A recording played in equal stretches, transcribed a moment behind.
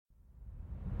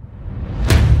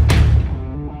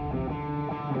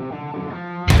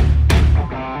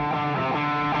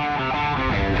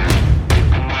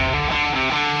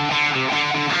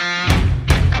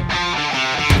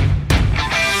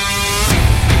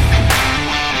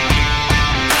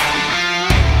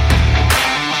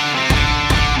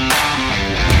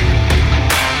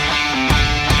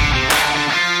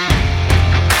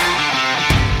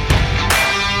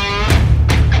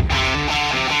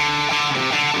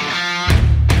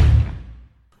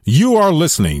You are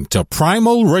listening to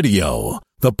Primal Radio,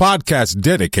 the podcast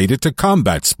dedicated to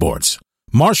combat sports,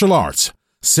 martial arts,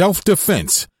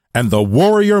 self-defense, and the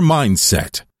warrior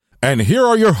mindset. And here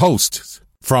are your hosts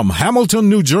from Hamilton,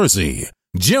 New Jersey,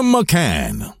 Jim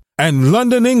McCann, and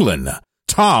London, England,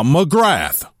 Tom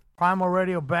McGrath. Primal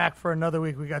Radio back for another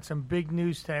week. We got some big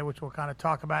news today, which we'll kind of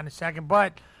talk about in a second.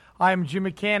 But I am Jim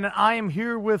McCann, and I am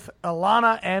here with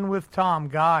Alana and with Tom.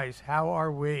 Guys, how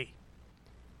are we?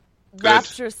 Good.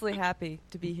 Rapturously happy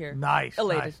to be here. Nice.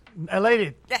 Elated. Nice.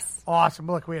 Elated. Yes. Awesome.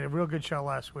 Look, we had a real good show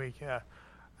last week. It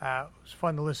was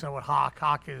fun to listen to what Hawk.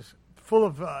 Hawk is full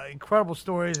of incredible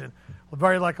stories and a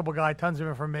very likable guy, tons of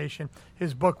information.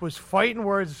 His book was Fighting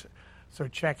Words, so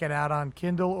check it out on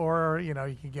Kindle or, you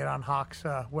can get on Hawk's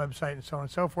website and so on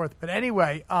and so forth. But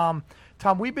anyway, Tom,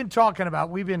 we've been trucking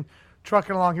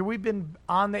along here. We've been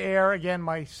on the air, again,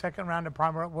 my second round of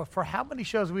Primal. Well, for how many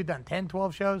shows have we done? 10,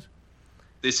 12 shows?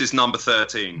 This is number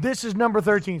 13. This is number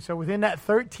 13. So within that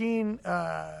 13,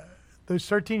 those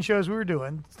 13 shows we were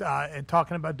doing, and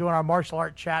talking about doing our martial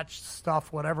art chat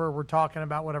stuff, whatever we're talking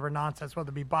about, whatever nonsense, whether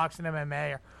it be boxing,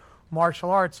 MMA, or martial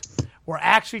arts, we're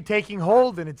actually taking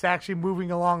hold, and it's actually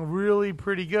moving along really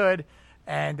pretty good.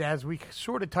 And as we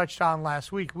sort of touched on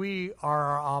last week, we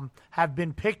are have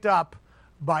been picked up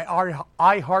by our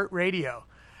iHeartRadio.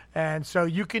 And so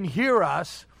you can hear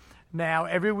us now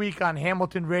every week on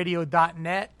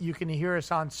HamiltonRadio.net. You can hear us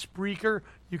on Spreaker.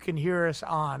 You can hear us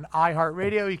on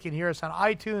iHeartRadio. You can hear us on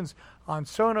iTunes, on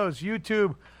Sonos,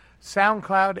 YouTube,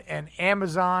 SoundCloud, and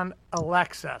Amazon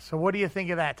Alexa. So what do you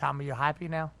think of that, Tom? Are you happy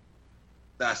now?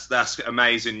 That's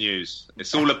amazing news.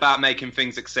 It's all about making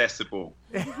things accessible.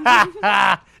 It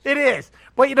is.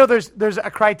 But, there's a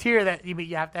criteria that you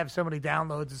have to have so many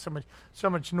downloads and so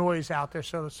much noise out there,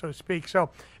 so to speak.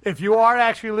 So if you are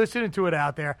actually listening to it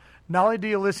out there, not only do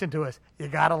you listen to us, you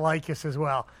got to like us as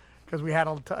well, because we had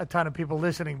a ton of people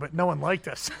listening, but no one liked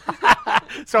us.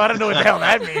 So I don't know what the hell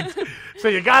that means. So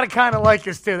you got to kind of like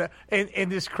us too. In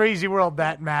this crazy world,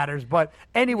 that matters. But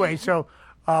anyway, so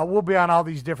we'll be on all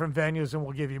these different venues, and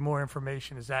we'll give you more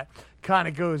information as that kind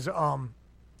of goes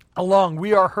along.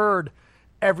 We are heard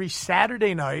every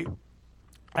Saturday night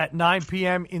at 9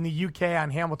 p.m. in the UK on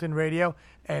Hamilton Radio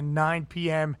and 9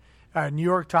 p.m. New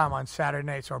York time on Saturday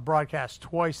night. So our broadcast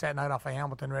twice that night off of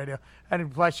Hamilton Radio.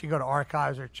 And plus, you can go to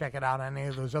archives or check it out on any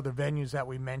of those other venues that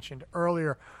we mentioned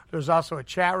earlier. There's also a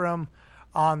chat room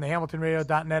on the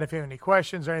HamiltonRadio.net if you have any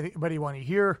questions or anybody you want to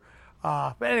hear.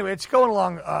 But anyway, it's going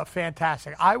along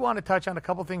fantastic. I want to touch on a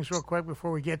couple things real quick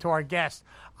before we get to our guest.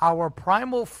 Our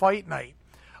Primal Fight Night,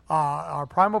 our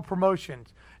Primal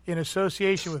Promotions, in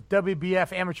association with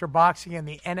WBF Amateur Boxing and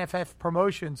the NFF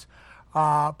Promotions,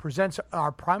 presents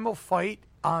our Primal Fight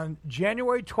on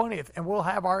January 20th. And we'll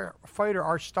have our fighter,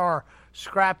 our star,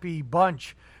 Scrappy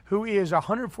Bunch, who is a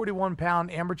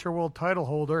 141-pound amateur world title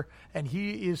holder, and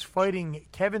he is fighting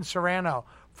Kevin Serrano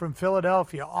from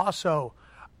Philadelphia. Also,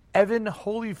 Evan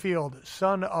Holyfield,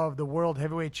 son of the world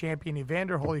heavyweight champion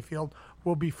Evander Holyfield,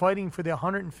 will be fighting for the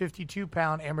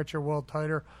 152-pound amateur world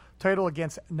title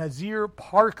against Nazir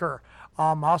Parker.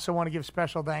 I also want to give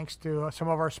special thanks to some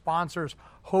of our sponsors,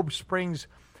 Hope Springs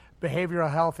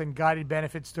Behavioral Health and Guided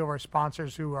Benefits, two of our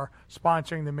sponsors who are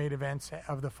sponsoring the main events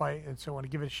of the fight. And so I want to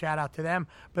give a shout-out to them.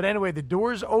 But anyway, the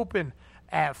doors open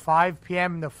at 5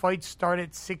 p.m. The fights start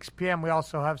at 6 p.m. We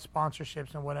also have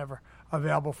sponsorships and whatever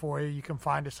available for you. You can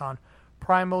find us on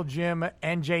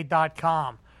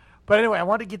primalgymnj.com. But anyway, I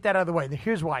want to get that out of the way.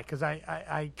 Here's why, because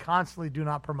I constantly do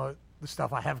not promote the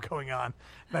stuff I have going on.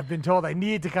 And I've been told I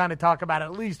need to kind of talk about it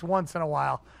at least once in a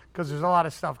while, because there's a lot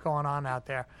of stuff going on out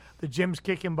there. The gym's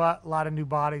kicking butt, a lot of new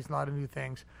bodies, a lot of new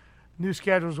things. New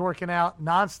schedule's working out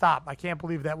nonstop. I can't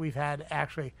believe that we've had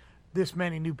actually this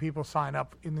many new people sign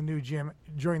up in the new gym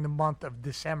during the month of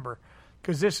December,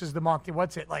 because this is the month,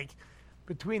 what's it, like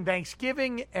between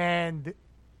Thanksgiving and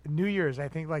New Year's, I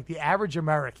think like the average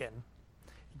American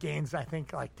gains, I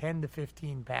think, like 10 to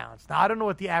 15 pounds. Now, I don't know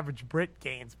what the average Brit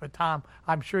gains, but Tom,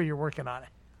 I'm sure you're working on it.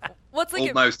 Well, it's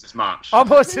like almost as much.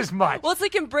 Almost as much. Well, it's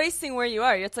like embracing where you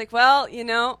are. It's like, well,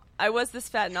 I was this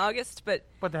fat in August, but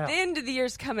the end of the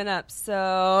year's coming up,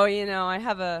 so I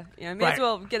have I may as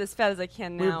well get as fat as I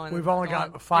can now. We've only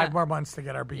got 5 more months to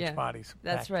get our beach bodies.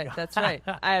 That's back. right. That's right.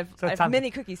 I have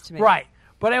many cookies to make. Right.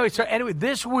 But anyway,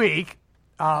 this week,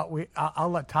 I'll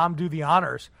let Tom do the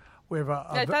honors. We have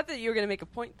I thought that you were going to make a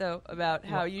point though about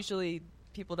how usually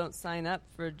people don't sign up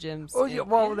for gyms. Oh, yeah,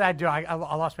 well, I do. I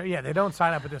lost my. Yeah, they don't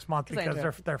sign up at this month because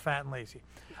they're fat and lazy.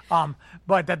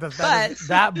 But that does that.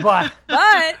 But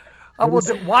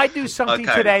why do something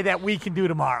today that we can do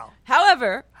tomorrow?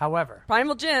 However,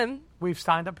 Primal Gym, we've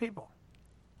signed up people.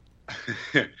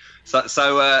 So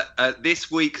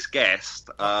this week's guest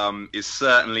is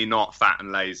certainly not fat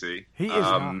and lazy. He is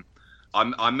not.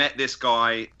 I met this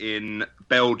guy in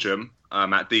Belgium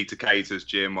at Dieter Kayser's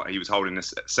gym. He was holding a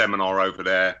seminar over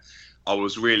there. I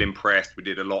was really impressed. We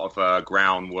did a lot of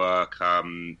groundwork, a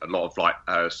lot of like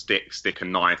stick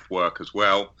and knife work as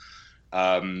well.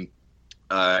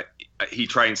 He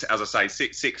trains, as I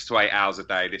say, 6 to 8 hours a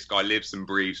day. This guy lives and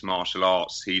breathes martial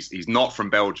arts. He's not from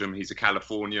Belgium. He's a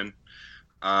Californian.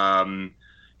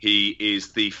 He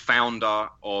is the founder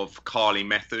of Kali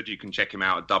Method. You can check him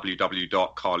out at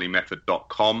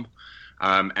www.kalimethod.com.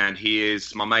 And he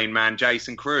is my main man,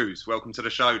 Jason Cruz. Welcome to the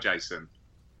show, Jason.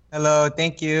 Hello,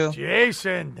 thank you.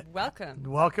 Jason.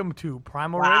 Welcome to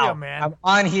Primal Radio, man. I'm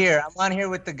on here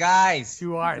with the guys.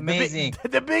 You are. Amazing.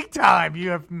 The big time.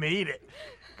 You have made it.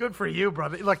 Good for you,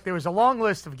 brother. Look, there was a long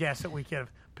list of guests that we could have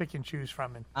pick and choose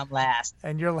from. And I'm last.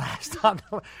 And you're last.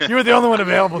 You were the only one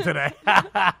available today.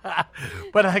 But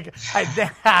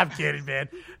I'm kidding, man.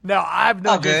 No, I've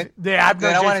known Jason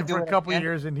for a couple of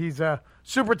years, and he's a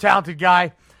super talented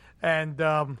guy. And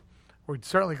we're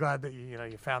certainly glad that you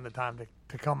found the time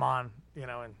to come on,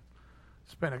 and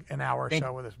spend an hour or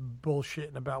so with us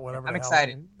bullshitting about whatever. I'm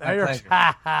excited.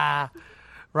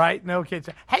 Right? No kids.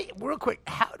 Hey, real quick,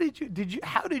 how did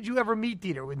you ever meet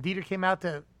Dieter? When Dieter came out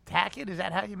to Tackett, is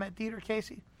that how you met Dieter,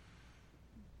 Casey?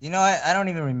 I don't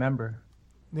even remember.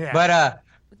 Yeah.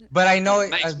 But I know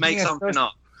make something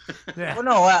up. Yeah. Well,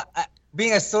 no,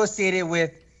 being associated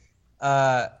with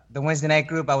the Wednesday night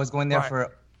group, I was going there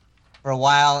for a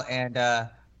while, and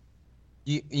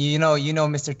you know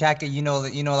Mr. Tackett, you know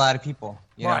a lot of people.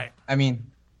 You know? I mean,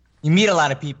 you meet a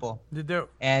lot of people. You do.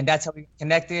 And that's how we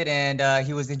connected, and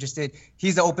he was interested.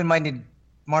 He's an open-minded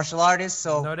martial artist,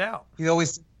 so no doubt. He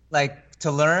always like to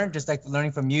learn, just like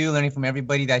learning from you, learning from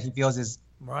everybody that he feels is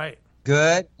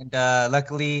good. And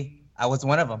luckily, I was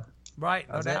one of them. Right,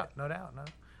 no doubt.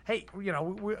 Hey,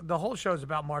 the whole show is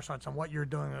about martial arts and what you're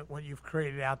doing, what you've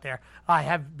created out there. I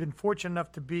have been fortunate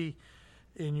enough to be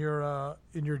in your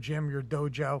gym, your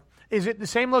dojo. Is it the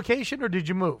same location or did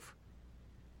you move?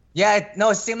 Yeah,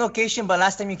 no, it's the same location. But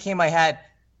last time you came,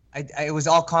 it was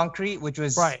all concrete, which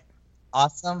was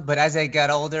awesome. But as I got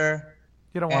older,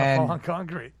 you don't want to fall on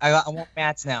concrete. I want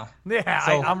mats now. Yeah,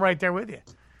 so, I'm right there with you.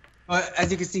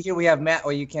 As you can see here, we have mat.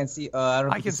 Well, you can't see. I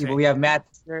don't know if you can see, but we have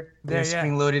mats here. They're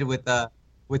spring loaded with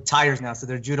tires now, so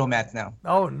they're judo mats now.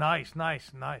 Oh, nice.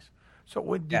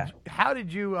 So, how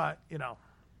did you,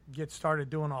 get started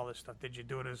doing all this stuff? Did you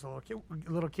do it as a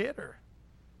little kid or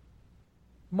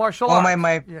martial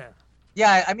arts?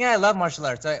 Yeah. I mean, I love martial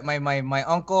arts. My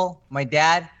uncle, my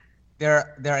dad,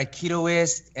 they're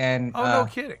Aikidoists and. Oh, no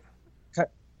kidding.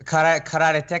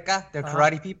 Karateka, they're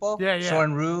karate people. Yeah.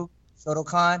 Shorin-ryu,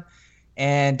 Shotokan.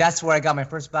 And that's where I got my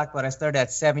first black belt. I started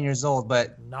at 7 years old,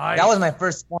 but that was my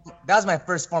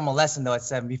first formal lesson though at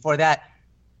 7. Before that,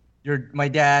 my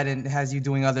dad and has you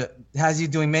doing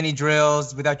many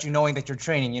drills without you knowing that you're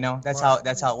training. That's how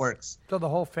it works. So the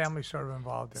whole family's sort of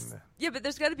involved in the. Yeah, but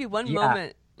there's got to be one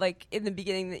moment, like in the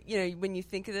beginning, that when you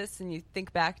think of this and you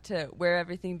think back to where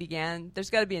everything began. There's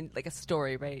got to be like a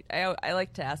story, right? I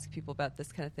like to ask people about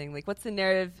this kind of thing. Like, what's the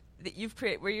narrative that you've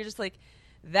created where you're just like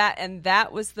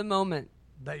that was the moment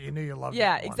that you knew you loved.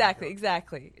 Yeah, exactly.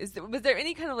 Was there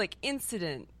any kind of like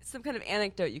incident, some kind of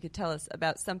anecdote you could tell us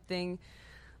about something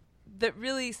that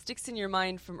really sticks in your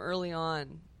mind from early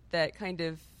on that kind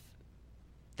of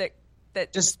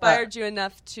that inspired you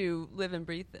enough to live and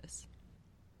breathe this?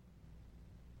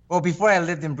 Well, before I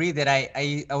lived and breathed it,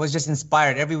 I was just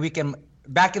inspired. Every weekend,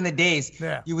 back in the days,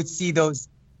 you would see those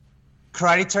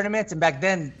karate tournaments, and back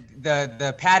then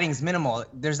the padding's minimal.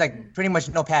 There's like pretty much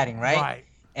no padding, right? Right.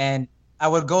 And I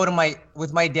would go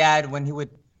with my dad when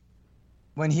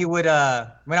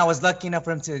I was lucky enough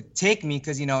for him to take me,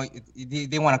 because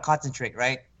they want to concentrate,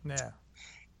 right? Yeah.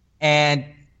 And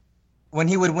when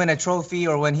he would win a trophy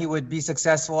or when he would be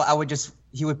successful,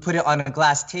 he would put it on a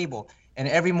glass table. And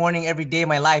every morning, every day of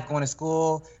my life, going to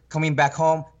school, coming back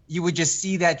home, you would just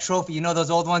see that trophy.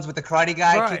 Those old ones with the karate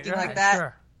guy kicking like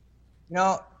that.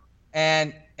 Sure.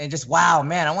 And just wow,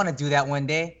 man, I want to do that one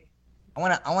day. I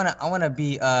want to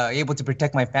be able to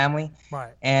protect my family.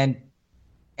 Right. And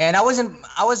I was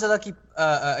a lucky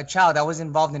a child. I was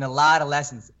involved in a lot of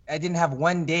lessons. I didn't have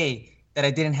one day that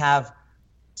I didn't have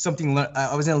something.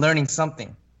 I wasn't learning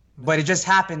something, but it just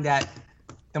happened that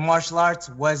the martial arts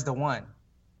was the one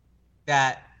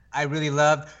that I really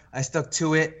loved. I stuck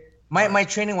to it. My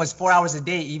training was 4 hours a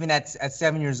day, even at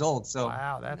 7 years old. So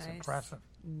wow, that's impressive.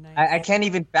 Nice. I can't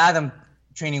even fathom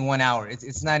training 1 hour.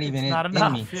 It's not even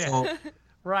in me. Yeah. So,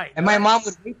 right. And my mom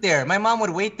would wait there. My mom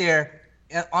would wait there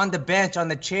on the bench, on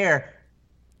the chair,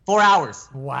 4 hours.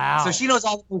 Wow. So she knows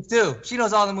all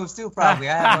the moves too. Probably.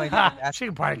 I have no idea. She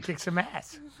can probably kick some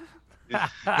ass.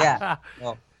 Yeah.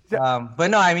 Well, but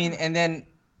no, I mean, and then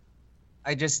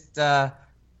I just,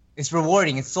 it's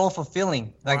rewarding. It's soul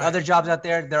fulfilling. Like Right. other jobs out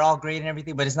there, they're all great and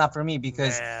everything, but it's not for me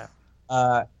because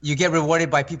you get rewarded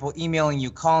by people emailing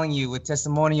you, calling you with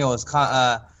testimonials,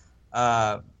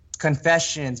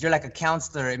 confessions. You're like a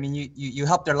counselor. I mean, you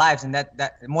help their lives, and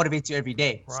that motivates you every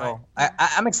day. Right. So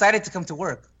I'm excited to come to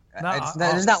work.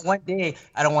 There's not one day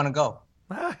I don't want to go.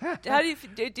 How do you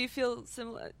do? You feel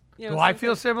similar? You know, Do I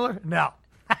feel similar? No.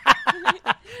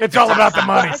 It's all about the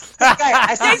money.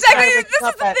 I Exactly. This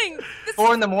is the thing.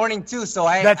 4 a.m. too. So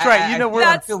That's right. You know, we're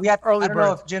we have. early I don't know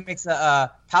birds. if Jim makes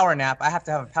a power nap. I have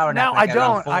to have a power nap. No, like I at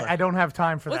around don't. 4. I don't have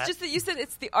time for Well, that. it's just that you said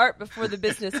it's the art before the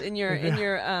business in your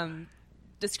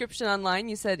description online.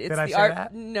 You said it's Did I the say art.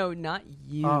 that? No, not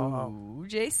you,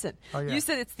 Jason. Oh, yeah. You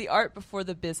said it's the art before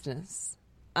the business.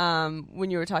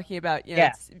 When you were talking about, you know,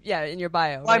 Yeah. it's, in your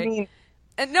bio. Well, right? I mean,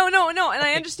 and no, and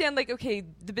I understand, like, okay,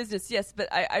 the business, yes, but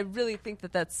I really think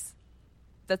that's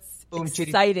boom, chitty,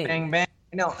 exciting. bang, bang.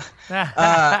 No,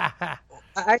 I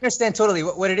understand totally.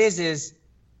 What it is,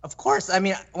 of course. I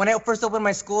mean, when I first opened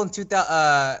my school in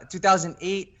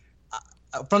 2008,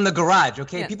 from the garage.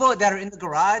 Okay, Yeah. people that are in the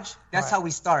garage, that's Right. how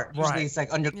we start. Usually, Right. it's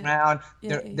like underground.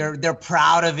 Yeah. They're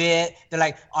proud of it. They're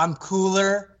like, I'm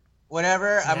cooler,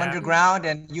 whatever. I'm Yeah. underground,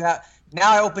 and you have.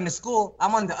 Now I open the school.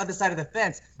 I'm on the other side of the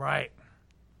fence. Right.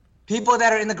 People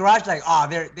that are in the garage, like, oh,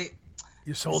 they.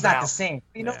 You sold It's not out. the same.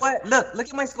 You know Yeah. what? Look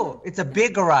at my school. It's a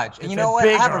big garage, and It's you a know what? I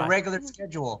big have garage. a regular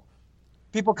schedule.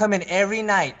 People come in every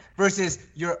night versus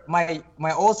my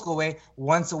old school way,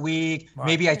 once a week. Right.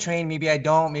 Maybe I train, maybe I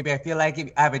don't. Maybe I feel like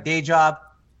it. I have a day job.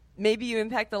 Maybe you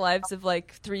impact the lives of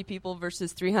like 3 people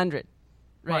versus 300,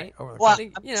 right? Over the Well,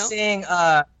 Like, I'm you know. saying.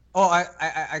 I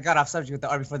got off subject with the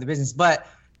art before the business, but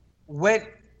when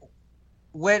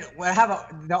I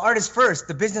have the art is first,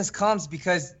 the business comes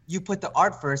because you put the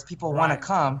art first. People want Right. to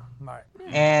come, Right.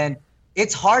 and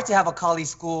it's hard to have a Kali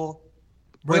school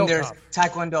Real when there's tough.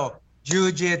 taekwondo,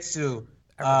 jiu-jitsu,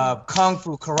 kung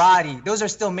fu, karate. Those are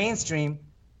still mainstream.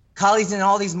 Kali's in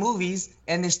all these movies,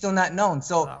 and they're still not known.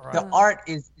 So Not right. the art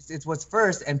is what's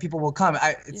first, and people will come.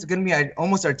 It's going to be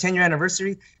almost our 10-year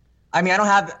anniversary. I mean, I don't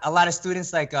have a lot of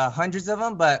students, like hundreds of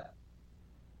them, but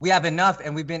we have enough,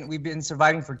 and we've been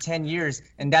surviving for 10 years,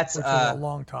 and that's Which is a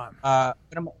long time.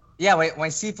 yeah.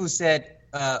 When Sifu said,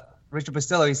 Richard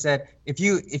Bustillo, he said, if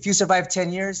you survive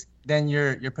 10 years, then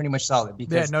you're pretty much solid.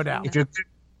 Because Yeah, no doubt. if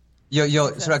you'll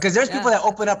survive, because there's people that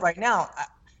open up right now.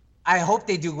 I hope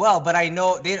they do well, but I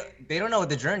know they don't know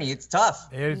the journey. It's tough.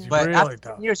 It's But really after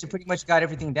tough. 10 years, you pretty much got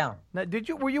everything down. Now,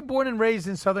 were you born and raised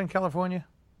in Southern California?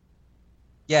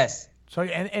 Yes. So,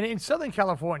 and in Southern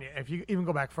California, if you even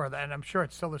go back further, and I'm sure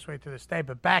it's still this way to this day,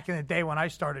 but back in the day when I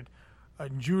started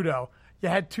in judo, you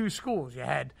had 2 schools. You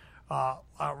had a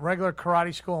regular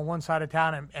karate school on one side of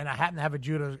town, and I happened to have a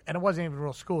judo, and it wasn't even a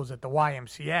real school. It was at the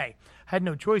YMCA. Had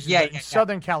no choices. Yeah, But in yeah.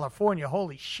 Southern California,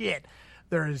 holy shit,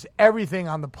 there is everything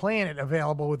on the planet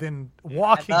available within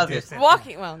walking love it. distance.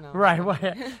 Walking, well, no. Right.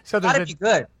 So there's Gotta be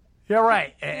good. You're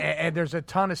right, and there's a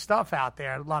ton of stuff out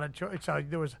there. A lot of so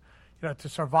there was, to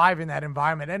survive in that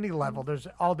environment, any level. There's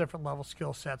all different level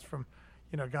skill sets from,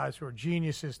 guys who are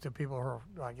geniuses to people who are,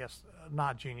 I guess,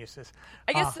 not geniuses.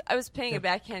 I guess I was paying a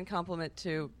backhand compliment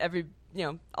to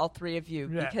all 3 of you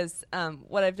Yeah. because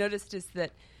what I've noticed is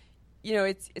that,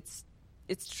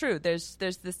 it's true. There's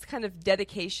this kind of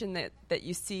dedication that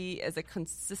you see as a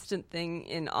consistent thing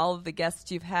in all of the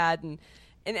guests you've had, and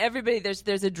everybody.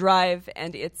 There's a drive,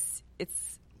 and it's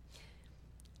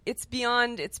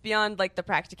beyond like the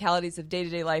practicalities of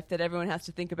day-to-day life that everyone has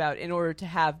to think about in order to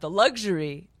have the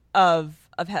luxury of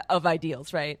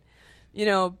ideals, right?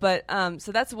 But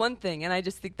so that's one thing, and I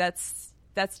just think that's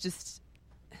just,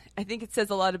 I think it says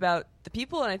a lot about the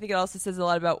people, and I think it also says a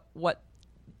lot about what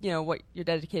you're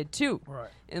dedicated to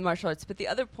in martial arts. But the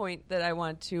other point that I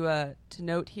want to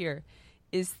note here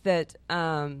is that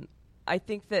I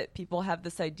think that people have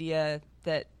this idea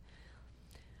that,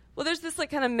 well, there's this like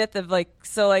kind of myth of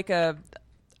a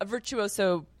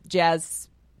virtuoso jazz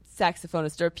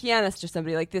saxophonist or a pianist or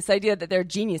somebody, like this idea that they're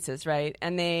geniuses, right?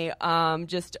 And they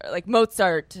just like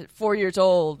Mozart, 4 years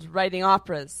old, writing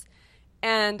operas.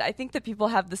 And I think that people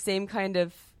have the same kind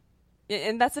of,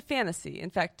 and that's a fantasy. In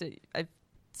fact, I've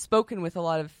spoken with a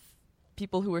lot of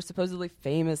people who are supposedly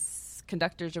famous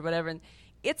conductors or whatever, and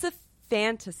it's a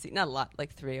fantasy. Not a lot,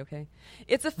 like 3, okay?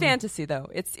 It's a fantasy, though.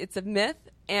 It's a myth,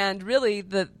 and really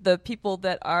the people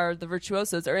that are the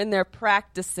virtuosos are in there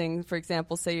practicing, for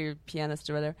example, say you're a pianist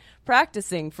or whatever,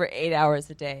 practicing for 8 hours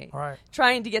a day, Right.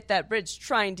 trying to get that bridge,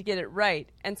 trying to get it right.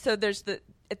 And so there's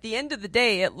at the end of the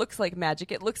day, it looks like magic.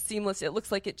 It looks seamless. It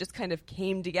looks like it just kind of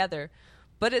came together.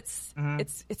 But it's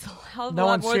a hell of a No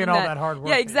lot one's more seeing than all that. that hard work.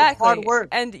 Yeah, exactly. Hard work.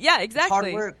 And yeah, exactly.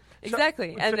 hard work.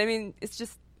 Exactly. And I mean, it's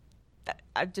just,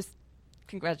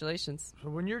 congratulations. So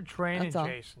when you're training, That's all.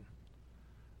 Jason,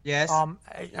 Yes.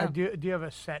 do you have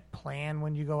a set plan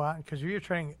when you go out? Because you're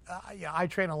training, I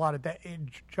train a lot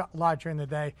during the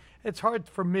day. It's hard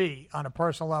for me on a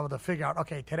personal level to figure out,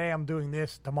 okay, today I'm doing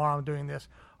this, tomorrow I'm doing this.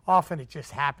 Often it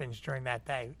just happens during that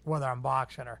day, whether I'm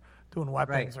boxing or doing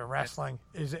weapons Right. or wrestling.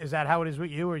 Is that how it is with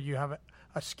you, or you have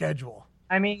a schedule?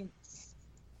 I mean,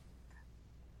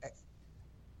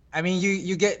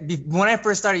 you get when I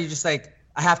first started, you just like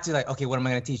I have to like okay, what am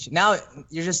I going to teach? Now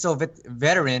you're just so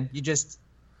veteran, you just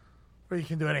Or you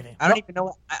can do anything. I don't even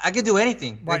know. I could do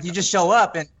anything. Right. Like you just show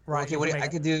up and Right, okay, you what can make I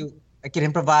it. could do? I could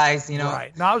improvise. You know.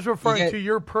 Right. Now I was referring get- to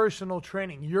your personal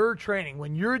training. Your training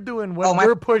when you're doing my-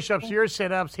 your push-ups, your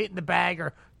sit-ups, hitting the bag,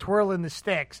 or twirling the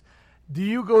sticks. Do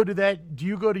you go to that? Do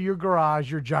you go to your garage,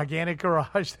 your gigantic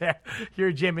garage there,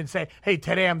 your gym, and say, "Hey,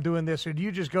 today I'm doing this," or do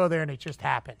you just go there and it just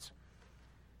happens?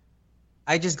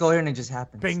 I just go here and it just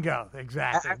happens. Bingo,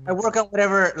 exactly. I work on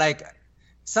whatever. Like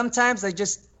sometimes I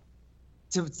just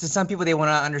to some people they want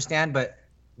to understand, but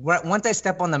once I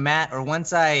step on the mat or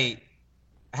once I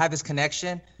have this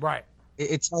connection, Right,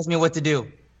 it tells me what to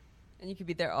do. And you could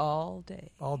be there all day.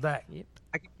 all day. Yep.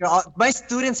 My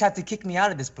students have to kick me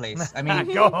out of this place. I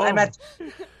mean, Go home.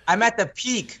 I'm at the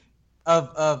peak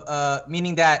of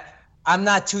meaning that I'm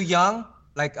not too young.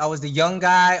 Like I was the young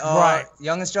guy or Right.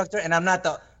 young instructor, and I'm not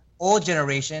the old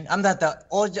generation. I'm not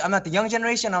the young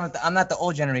generation. I'm not the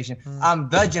old generation. I'm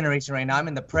the generation right now. I'm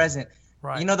in the present.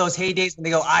 Right. You know those heydays when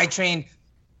they go, I trained.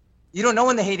 You don't know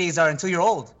when the heydays are until you're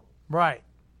old. Right.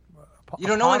 You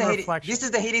don't know when the Upon heydays. reflection. This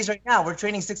is the heydays right now. We're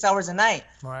training 6 hours a night.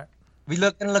 Right. We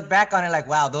gonna look back on it like,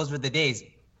 wow, those were the days.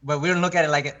 But we don't look at it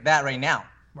like that right now.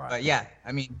 Right. But yeah,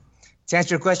 I mean, to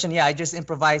answer your question, yeah, I just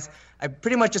improvise. I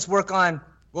pretty much just work on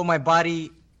what my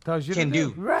body Tells you can to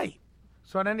do. Right.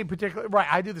 So on any particular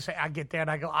I do the same. I get there and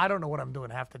I go, I don't know what I'm doing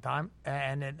half the time,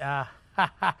 and it,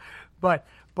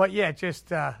 but yeah,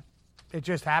 it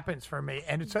just happens for me.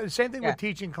 And it's the same thing Yeah. with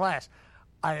teaching class.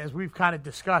 As we've kind of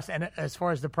discussed, and as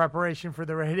far as the preparation for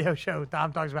the radio show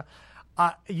Tom talks about,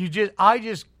 I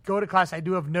just go to class. I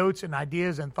do have notes and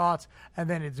ideas and thoughts, and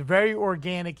then it's very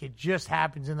organic. It just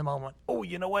happens in the moment. Oh,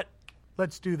 you know what?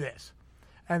 Let's do this,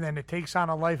 and then it takes on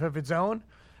a life of its own.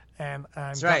 And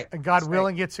right. And God That's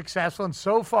willing, right. gets successful. And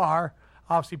so far,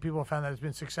 obviously, people have found that it's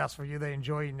been successful for you. They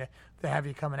enjoy you and they have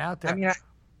you coming out there. I mean,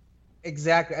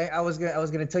 exactly. I was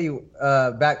gonna tell you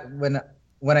back when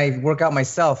I work out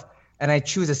myself and I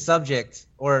choose a subject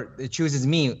or it chooses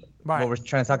me. Right. What we're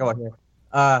trying to talk about here.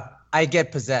 I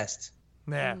get possessed.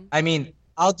 yeah. I mean,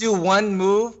 I'll do one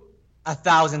move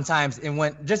 1,000 times in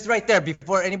one, just right there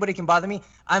before anybody can bother me.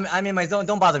 I'm in my zone.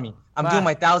 Don't bother me. I'm Right. doing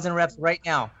my 1,000 reps right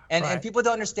now, and Right. people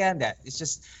don't understand that. It's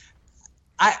just,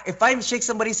 if I shake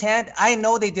somebody's hand, I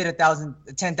know they did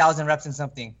 10,000 reps in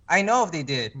something. I know if they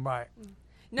did Right.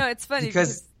 No, it's funny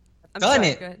because I'm done sorry,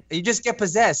 it. go ahead. You just get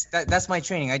possessed. That's my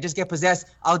training. I just get possessed.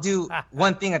 I'll do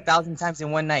one thing 1,000 times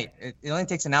in one night. It only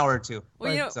takes an hour or two.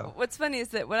 Well, you know, So- what's funny is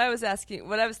that what I was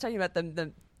talking about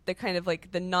the kind of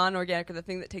like the non-organic or the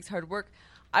thing that takes hard work.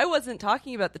 I wasn't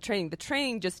talking about the training. The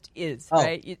training just is, Oh.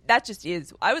 right? That just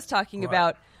is. I was talking Right.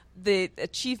 about the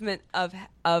achievement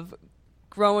of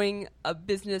growing a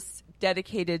business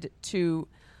dedicated to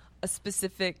a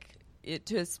specific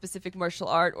martial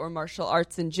art or martial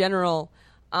arts in general.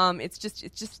 It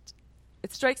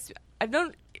strikes. I've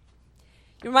known.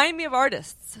 You remind me of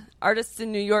artists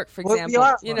in New York, for Well, we example.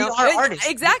 are- you we know, are artists.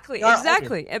 exactly, We are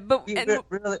exactly. But we're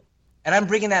really, and I'm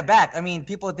bringing that back. I mean,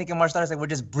 people think of martial arts like we're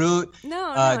just brute.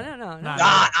 no.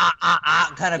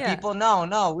 Kind of Yeah. people.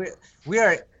 No, we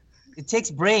are. It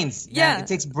takes brains. man. Yeah. It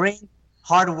takes brain,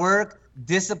 hard work,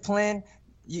 discipline.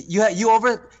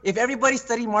 If everybody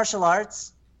studied martial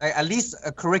arts, like at least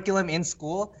a curriculum in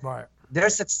school, Right. their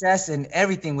success in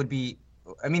everything would be.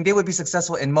 I mean, they would be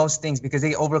successful in most things because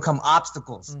they overcome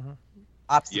obstacles.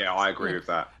 Obstacles. Yeah, I agree with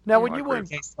that. Now, when I you agree. went,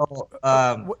 Okay, so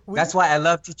we- that's why I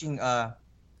love teaching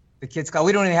the kids class.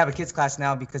 We don't even have a kids class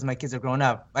now because my kids are grown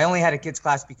up. I only had a kids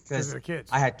class because they're kids.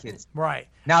 I had kids. right.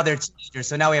 Now they're teenagers,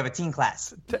 so now we have a teen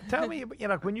class. Tell me,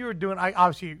 when you were doing,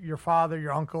 obviously your father,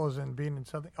 your uncles, and being in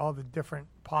something, all the different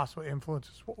possible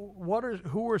influences.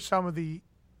 Who are some of the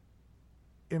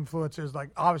influences? Like,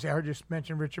 obviously, I heard you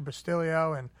mention Richard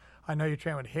Bastilio, and I know you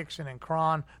train with Hickson and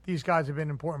Cron. These guys have been an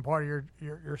important part of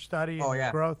your study and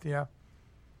your growth. Yeah.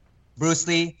 Bruce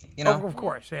Lee, you know. Of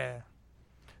course, yeah.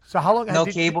 So how long? No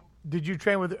Cable. Did you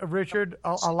train with Richard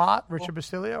a lot, Richard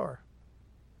Bastilio, or?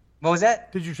 What was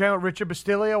that? Did you train with Richard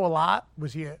Bastilio a lot?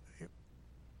 Was he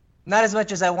Not as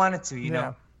much as I wanted to, you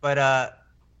know. But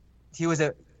he was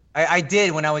I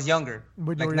did when I was younger.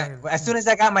 When you were younger. As soon as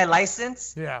I got my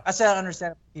license, Yeah. I started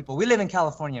understanding people. We live in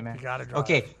California, man. You gotta drive.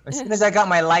 Okay, as soon as I got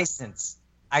my license,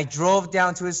 I drove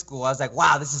down to his school. I was like,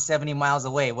 wow, this is 70 miles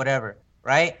away, whatever,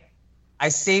 right? I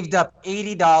saved up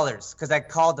 $80 because I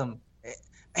called him.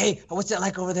 Hey, what's it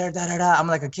like over there? Da, da, da. I'm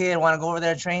like a kid, want to go over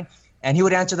there and train. And he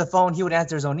would answer the phone. He would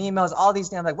answer his own emails, all these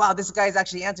things. I'm like, wow, this guy's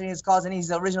actually answering his calls, and he's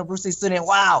the original Bruce Lee student.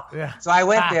 Wow. Yeah. So I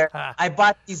went there. I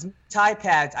bought these Thai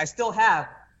pads. I still have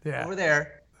over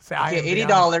there. Okay,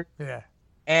 $80. Yeah.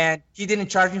 And he didn't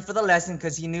charge me for the lesson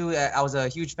because he knew I was a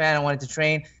huge fan. I wanted to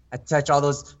train. I touch all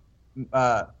those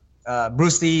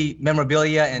Bruce Lee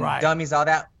memorabilia and dummies, all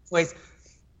that place.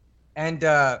 And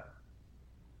yeah,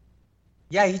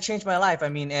 he changed my life. I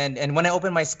mean, and when I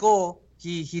opened my school,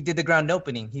 he did the grand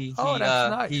opening. He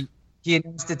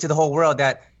announced it to the whole world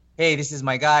that, hey, this is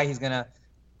my guy.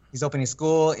 He's opening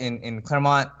school in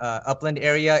Claremont, Upland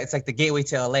area. It's like the gateway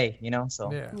to LA, you know.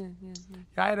 So yeah.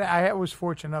 I was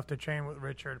fortunate enough to train with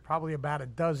Richard probably about a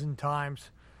dozen times.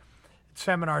 At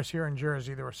seminars here in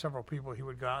Jersey, there were several people he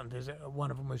would go out and visit.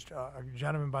 One of them was a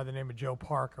gentleman by the name of Joe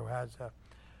Park, who has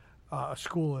a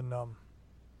school in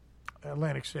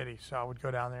Atlantic City. So I would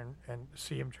go down there and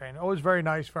see him train. Always very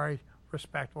nice, very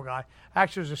respectable guy.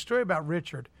 Actually, there's a story about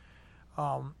Richard.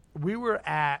 We were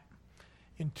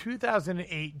in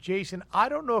 2008, Jason, I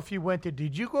don't know if you went there.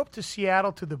 Did you go up to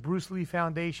Seattle to the Bruce Lee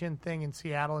Foundation thing in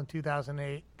Seattle in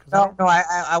 2008? No,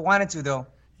 I wanted to, though.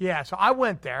 Yeah, so I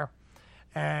went there,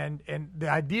 and the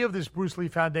idea of this Bruce Lee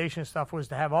Foundation stuff was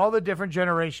to have all the different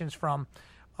generations from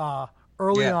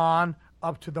early on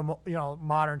up to the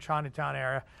modern Chinatown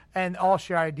area, and all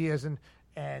share ideas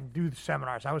and do the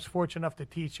seminars. I was fortunate enough to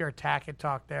teach there, Tackett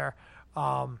talk there.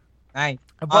 Nice.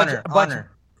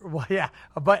 Honor. Well, yeah,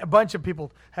 a bunch of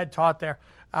people had taught there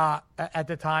at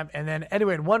the time, and then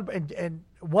anyway, one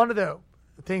of the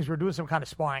things we're doing some kind of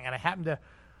sparring, and I happened to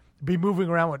be moving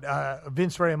around with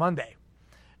Vince Raimondi,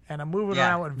 and I'm moving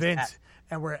around with Vince,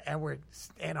 and we're at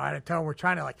a time we're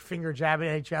trying to like finger jab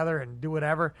at each other and do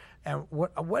whatever, and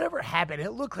whatever happened,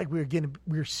 it looked like we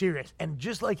were serious, and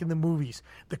just like in the movies,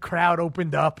 the crowd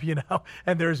opened up,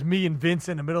 and there's me and Vince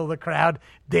in the middle of the crowd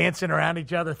dancing around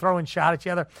each other, throwing shots at each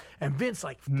other, and Vince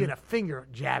did a finger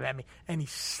jab at me, and he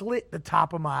slit the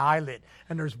top of my eyelid,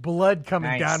 and there's blood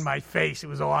coming down my face. It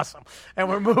was awesome, and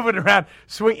we're moving around,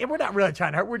 swinging, and we're not really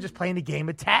trying to hurt. We're just playing a game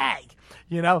of tag,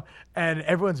 and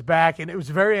everyone's back, and it was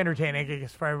very entertaining, I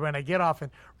guess, for everyone. I get off and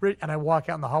I walk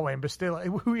out in the hallway, and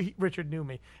Bastilio, Richard knew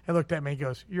me and looked at me and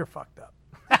goes, "You're fucked up."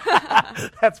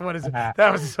 That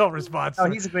was his whole response. Oh,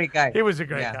 he's a great guy. He was a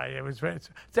great guy. It was very.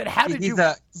 Said, how did you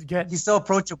get? He's so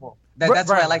approachable. That's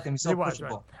why I liked him. He's so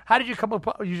approachable. Right. How did you come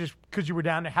up? You just because you were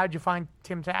down there. How did you find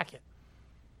Tim Tackett?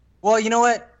 Well, you know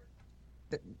what?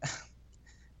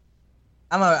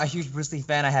 I'm a huge Bruce Lee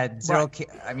fan. I had zero.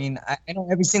 I mean, I know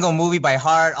every single movie by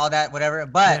heart, all that, whatever.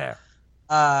 But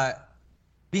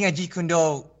being a Jeet Kune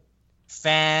Do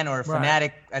fan or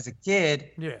fanatic as a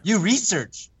kid, you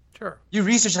research. Sure. You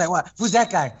research like, what? Who's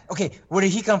that guy? Okay, where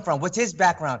did he come from? What's his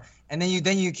background? And then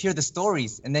you hear the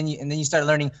stories, and then you start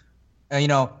learning,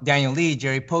 Daniel Lee,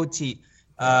 Jerry Poteet.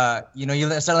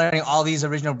 You start learning all these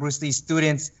original Bruce Lee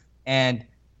students and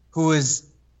who is.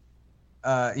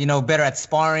 Better at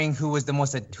sparring, who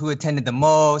attended the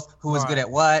most, who was good at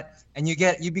what, and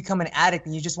you become an addict,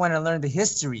 and you just want to learn the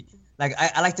history. Like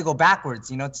I like to go backwards,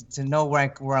 to know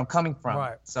where I'm coming from.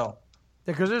 Right. So,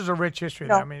 because there's a rich history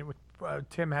there. I mean,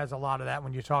 Tim has a lot of that.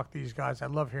 When you talk to these guys, I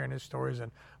love hearing his stories,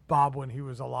 and Bob when he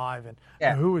was alive, and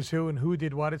who was who and who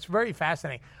did what. It's very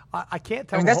fascinating. I can't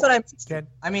tell. I mean, that's what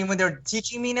I mean, when they're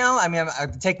teaching me now, I mean, I'm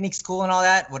at technique school and all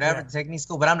that, whatever, technique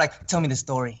school. But I'm like, tell me the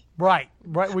story. Right. I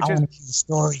want to hear the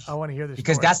story. I want to hear the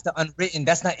because story. That's the unwritten.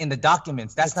 That's not in the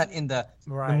documents. That's not in the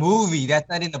movie. That's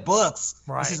not in the books.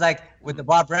 Right. This is like with the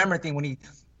Bob Bremer thing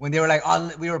when they were like,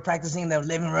 oh, we were practicing in the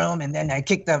living room, and then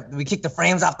we kicked the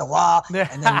frames off the wall,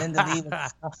 and then Linda Lee.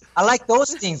 I like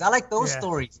those things. I like those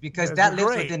stories because that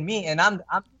lives within me, and I'm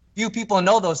few people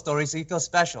know those stories, so you feel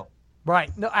special.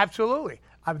 Right. No, absolutely.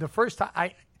 The first time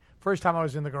I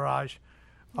was in the garage,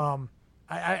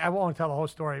 I won't tell the whole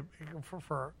story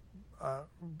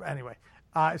anyway.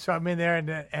 So I'm in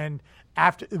there, and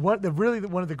after one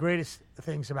of the greatest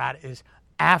things about it is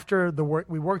after the work,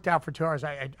 we worked out for 2 hours.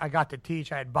 I got to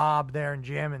teach. I had Bob there and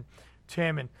Jim and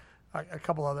Tim and a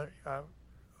couple other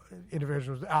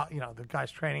individuals out, the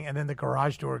guys training, and then the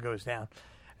garage door goes down.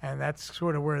 And that's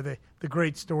sort of where the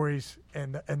great stories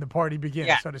and the party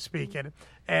begins, so to speak.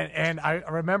 And I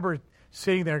remember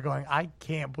sitting there going, I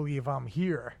can't believe I'm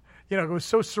here. It was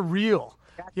so surreal,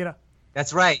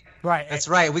 That's right. Right. That's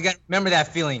right. We got to remember that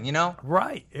feeling,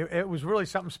 Right. It was really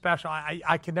something special.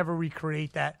 I can never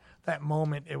recreate that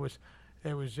moment. It was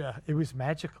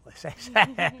magical, as I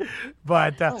said.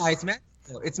 But it's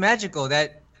magical. It's magical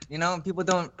that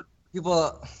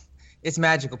it's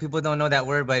magical. People don't know that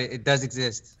word, but it does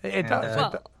exist. It does.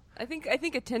 Well, I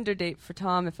think a Tinder date for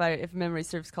Tom, if memory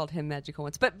serves, called him magical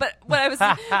once. But what I was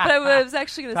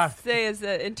actually going to say is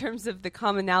that in terms of the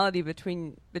commonality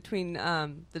between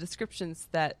the descriptions,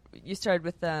 that you started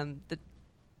with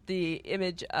the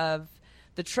image of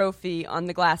the trophy on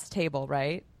the glass table,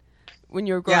 right? When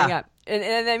you were growing up.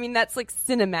 And I mean, that's like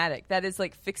cinematic. That is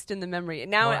like fixed in the memory. And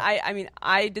now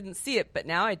I didn't see it, but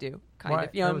now I do, kind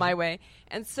of, in my way.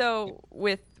 And so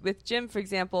with Jim, for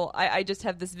example, I just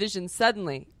have this vision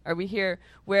suddenly. Are we here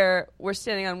where we're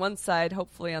standing on one side,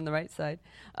 hopefully on the right side,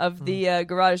 of the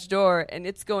garage door, and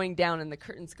it's going down and the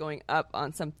curtain's going up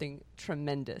on something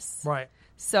tremendous. Right.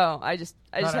 So I just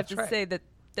have to say that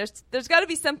there's got to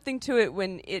be something to it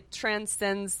when it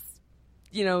transcends,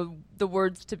 the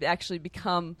words to actually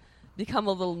become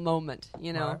a little moment,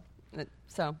 Right.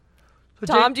 So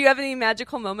Tom, do you have any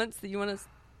magical moments that you want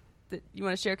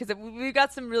to share? Because we've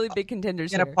got some really big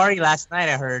contenders here. At a party last night,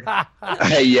 I heard.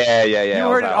 Yeah. You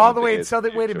heard it all the way in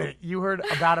Southern. Wait a minute. You heard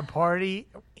about a party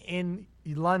in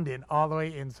London, all the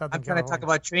way in Southern California. I'm trying to talk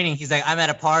about training. He's like, I'm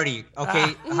at a party.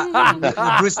 Okay, would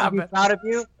Bruce Lee be proud of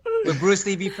you? Would Bruce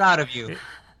Lee be proud of you?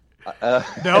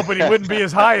 No, but he wouldn't be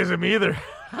as high as him either.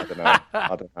 I don't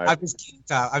know. I'm just kidding,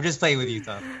 Tom. I'm just playing with you,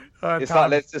 Tom. It's like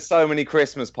there's just so many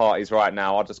Christmas parties right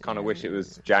now. I just kind of wish it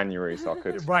was January so I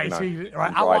could. Right.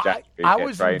 I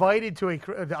was invited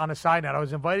to on a side note. I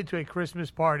was invited to a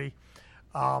Christmas party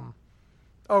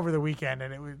over the weekend,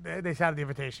 and they had the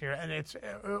invitation here, and it's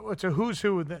a who's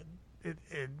who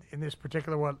in this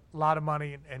particular one, a lot of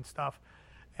money and stuff.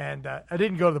 And I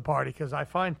didn't go to the party because I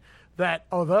find that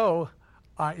although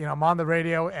I'm on the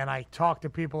radio and I talk to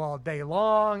people all day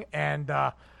long, and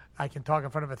I can talk in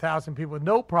front of 1,000 people with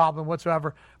no problem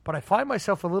whatsoever. But I find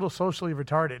myself a little socially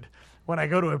retarded when I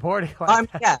go to a party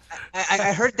like that. Yeah,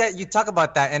 I heard that you talk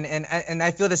about that, and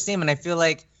I feel the same. And I feel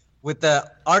like with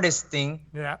the artist thing,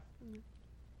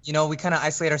 we kind of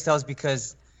isolate ourselves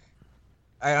because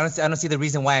I don't see the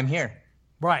reason why I'm here.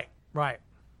 Right.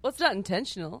 Well, it's not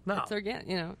intentional. No. It's organic.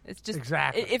 It's just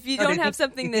exactly. If you don't have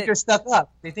something they think you're stuck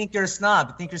up. They think you're a snob.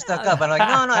 They think you're stuck up. I'm like,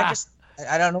 no.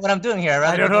 I don't know what I'm doing here.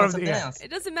 I'd rather be doing something else. It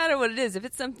doesn't matter what it is. If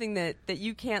it's something that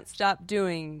you can't stop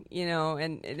doing,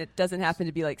 and it doesn't happen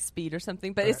to be like speed or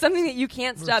something, but it's something that you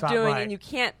can't stop doing, and you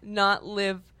can't not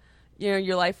live,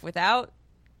 your life without.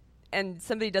 And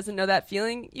somebody doesn't know that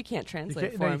feeling, you can't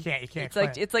translate for them. You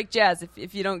can't. It's like jazz.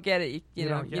 If you don't get it, you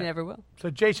never will. So,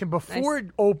 Jason, before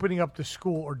opening up the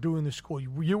school or doing the school,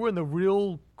 you were in the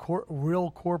real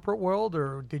corporate world,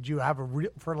 or did you have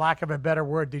for lack of a better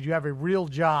word, did you have a real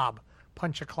job,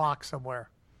 punch a clock somewhere?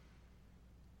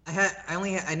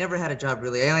 I never had a job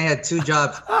really. I only had 2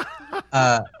 jobs.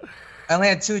 I only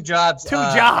had 2 jobs. 2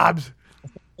 jobs. I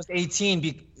was 18.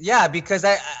 Because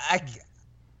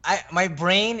my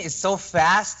brain is so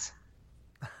fast.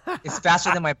 It's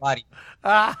faster than my body.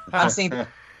 I'm saying,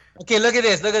 okay, look at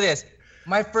this.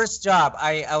 My first job,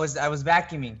 I was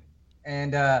vacuuming,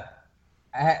 and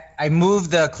I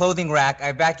moved the clothing rack.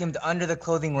 I vacuumed under the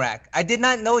clothing rack. I did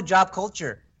not know job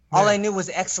culture. All I knew was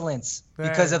excellence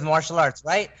because of martial arts,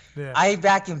 right? Yeah. I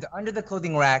vacuumed under the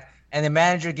clothing rack, and the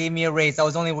manager gave me a raise. I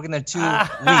was only working there 2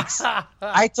 weeks.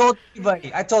 I told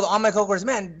everybody. I told all my coworkers,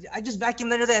 man, I just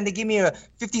vacuumed under there, and they gave me a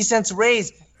 50 cents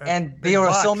raise. And they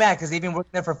were so mad because they've been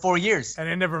working there for 4 years. And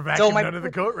they never vacuumed under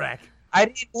the coat rack. I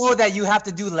didn't know that you have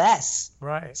to do less.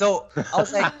 Right. So I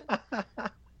was like,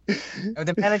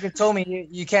 the manager told me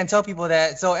you can't tell people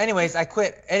that. So anyways, I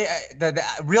quit. The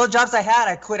real jobs I had,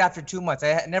 I quit after 2 months. I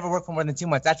had never worked for more than 2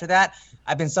 months. After that,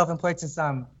 I've been self-employed since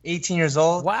I'm 18 years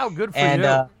old. Wow, good for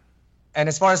you. And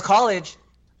as far as college,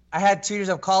 I had 2 years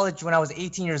of college when I was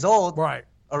 18 years old. Right.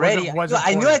 Already.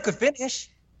 I knew I could finish.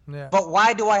 Yeah. But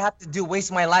why do I have to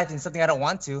waste my life in something I don't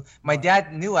want to? My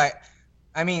dad knew I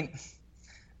knew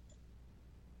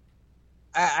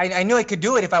I could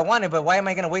do it if I wanted, but why am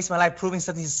I going to waste my life proving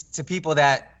something to people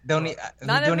that don't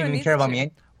even care about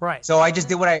me? Right. So I just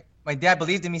did my dad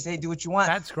believed in me, said, hey, do what you want.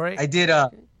 That's great. I did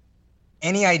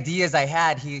any ideas I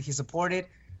had, he supported.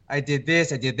 I did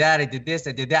this, I did that, I did this,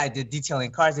 I did that, I did detailing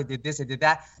cars, I did this, I did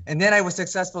that. And then I was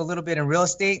successful a little bit in real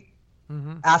estate.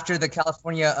 After the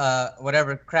California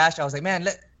whatever crash, I was like, man,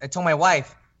 I told my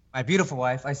wife, my beautiful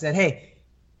wife, I said, hey,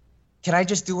 can I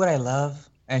just do what I love?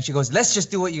 And she goes, let's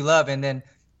just do what you love. And then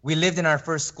we lived in our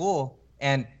first school.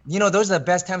 And, those are the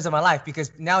best times of my life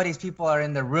because nowadays people are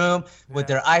in their room with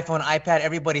their iPhone, iPad,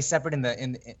 everybody's separate in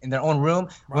their own room.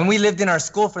 Right. When we lived in our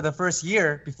school for the first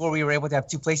year before we were able to have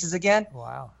two places again,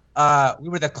 we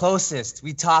were the closest.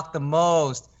 We talked the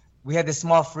most. We had this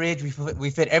small fridge. We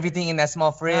fit everything in that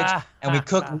small fridge, and we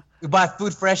cooked. We bought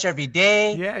food fresh every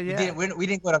day. Yeah.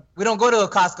 We don't go to a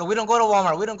Costco. We don't go to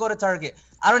Walmart. We don't go to Target.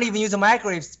 I don't even use a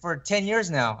microwave for 10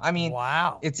 years now. I mean,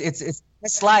 wow. It's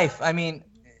life. I mean,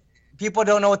 people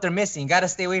don't know what they're missing. Got to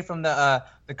stay away from the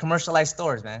commercialized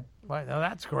stores, man. Right. No,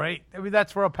 that's great. I mean,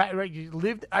 that's where you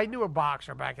lived. I knew a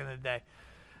boxer back in the day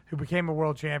who became a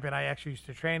world champion. I actually used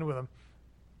to train with him,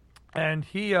 and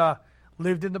he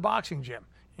lived in the boxing gym.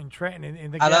 In Trenton,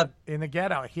 in the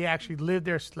ghetto. He actually lived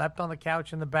there, slept on the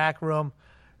couch in the back room.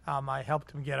 I helped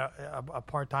him get a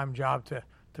part-time job to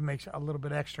make a little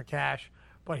bit extra cash.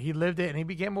 But he lived it, and he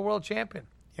became a world champion.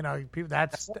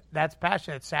 That's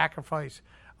passion, it's sacrifice.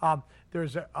 Do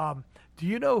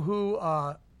you know who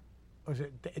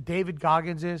David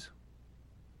Goggins is?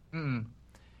 Mm-mm.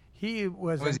 He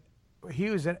was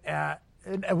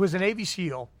an Navy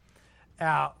SEAL.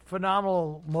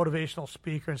 Phenomenal motivational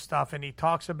speaker and stuff, and he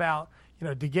talks about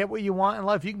to get what you want in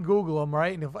life. You can Google him,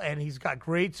 right? And he's got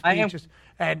great speeches.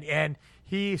 And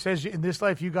he says in this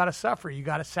life you got to suffer, you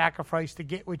got to sacrifice to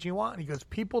get what you want. And he goes,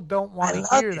 people don't want to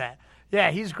hear that.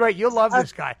 Yeah, he's great. You'll love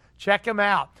this guy. Check him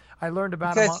out. I learned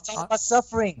about him. It's about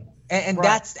suffering, and right.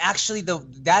 that's actually the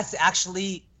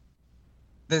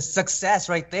success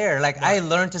right there. Like right. I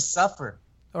learned to suffer.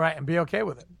 All right, and be okay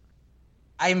with it.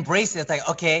 I embrace it. It's like,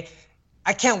 okay,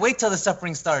 I can't wait till the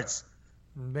suffering starts.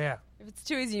 Yeah. If it's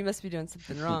too easy, you must be doing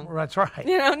something wrong. That's right.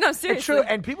 No, seriously. It's true,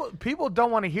 and people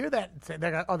don't want to hear that. They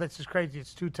go, oh, that's just crazy.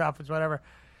 It's too tough. It's whatever.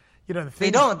 The thing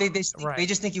they don't. They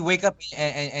just think you wake up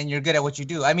and you're good at what you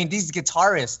do. I mean, these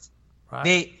guitarists,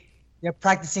 right. They're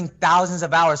practicing thousands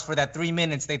of hours for that 3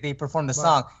 minutes they perform the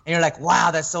song, and you're like,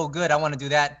 wow, that's so good. I want to do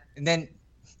that, and then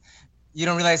you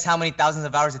don't realize how many thousands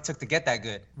of hours it took to get that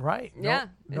good. Right. Yeah.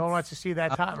 No one wants to see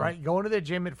that time, right? Going to the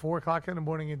gym at 4 o'clock in the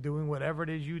morning and doing whatever it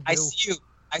is you do.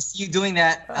 I see you doing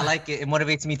that. I like it. It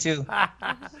motivates me too.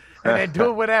 And then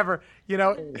doing whatever,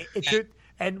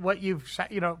 and what you've,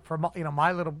 from,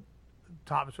 my little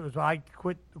top, so was I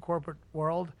quit the corporate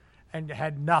world and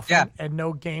had nothing and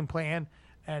no game plan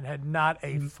and had not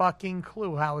a fucking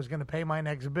clue how I was going to pay my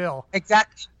next bill.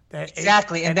 Exactly.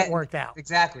 And that worked out.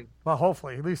 Exactly. Well,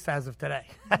 hopefully, at least as of today.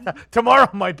 Tomorrow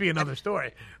might be another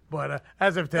story, but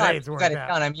as of today, it's worked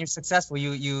out. I mean, you're successful.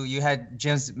 You had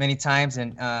gyms many times,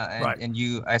 and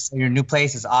right. I saw your new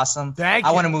place is awesome. Thank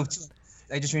you. I want to move too.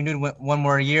 I just renewed one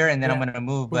more year, and then I'm going to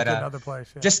move. But to another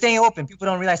place. Yeah. Just staying open. People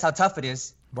don't realize how tough it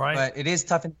is. Right. But it is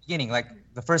tough in the beginning. Like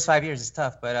the first 5 years is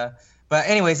tough. But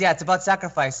anyways, yeah, it's about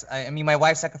sacrifice. I mean, my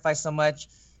wife sacrificed so much.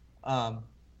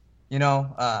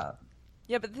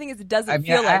 Yeah, but the thing is, it doesn't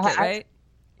feel like it, right?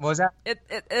 What was that?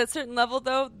 At a certain level,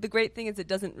 though, the great thing is it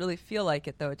doesn't really feel like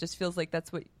it, though. It just feels like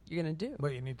that's what you're going to do.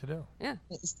 What you need to do. Yeah.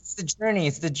 It's the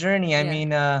journey. I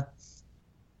mean,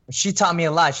 she taught me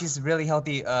a lot. She's a really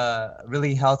healthy,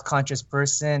 really health-conscious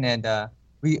person, and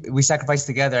we sacrificed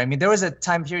together. I mean, there was a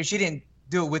time period, she didn't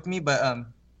do it with me, but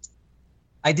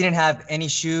I didn't have any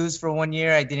shoes for 1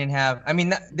 year. I didn't have,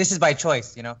 this is by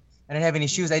choice, I didn't have any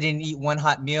shoes. I didn't eat one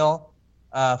hot meal.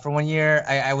 For 1 year,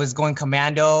 I was going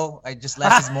commando. I just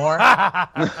less is more. Well,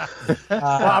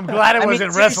 I'm glad I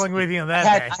wasn't wrestling with you on that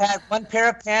day. I had one pair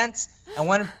of pants and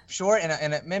one short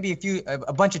and maybe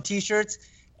a bunch of T-shirts.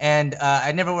 And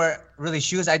I never wear really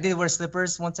shoes. I did wear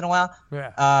slippers once in a while.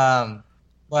 Yeah.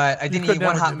 But I didn't eat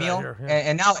one hot meal. Here, yeah.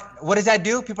 And now, what does that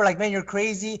do? People are like, man, you're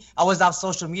crazy. I was off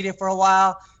social media for a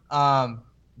while.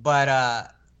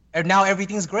 And now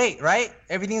everything's great, right?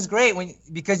 Everything's great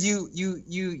because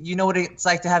you know what it's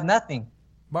like to have nothing.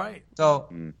 Right. So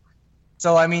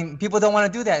I mean, people don't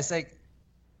want to do that. It's like,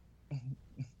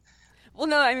 well,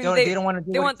 no, I mean, they don't want to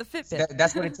do it. They want the Fitbit.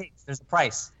 That's what it takes. There's a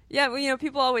price. Yeah, well,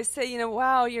 people always say,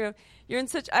 wow, you're in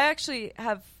such. I actually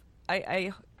have.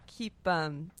 I keep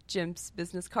Jim's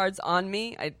business cards on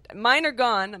me. Mine are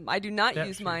gone. I do not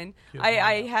use mine.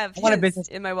 I have his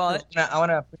in my wallet. I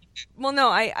want to. Well, no,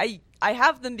 I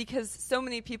have them because so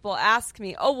many people ask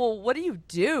me, oh, well, what do you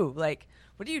do? Like,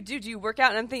 what do you do? Do you work out?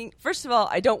 And I'm thinking, first of all,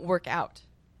 I don't work out.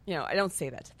 I don't say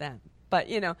that to them. But,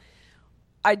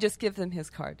 I just give them his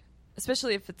card,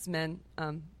 especially if it's men.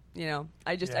 You know,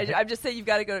 I just Yeah. I just say you've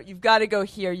got to go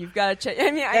here. You've got to check.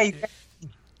 I mean,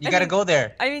 You got to go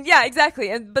there. I mean, yeah,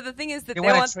 exactly. But the thing is that They they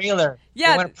want a trailer.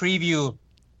 Yeah. They want a preview. Come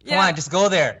Yeah. on, just go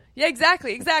there. Yeah,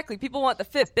 exactly. People want the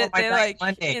Fitbit. my They're diet like,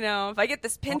 Monday. you know, if I get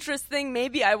this Pinterest thing,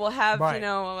 maybe I will have, Right. you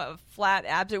know, a flat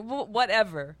abs,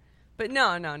 whatever. But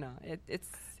no. It's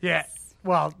Yeah.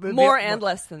 Well, more and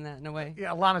less than that in a way. Yeah,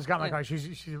 Alana's got my car.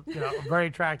 She's you know, a very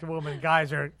attractive woman.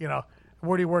 Guys are, you know,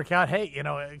 where do you work out? Hey, you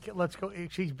know, let's go.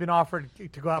 She's been offered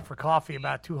to go out for coffee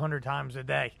about 200 times a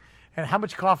day. And how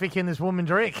much coffee can this woman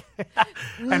drink?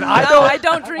 And I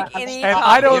don't drink any and coffee.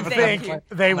 I don't thank think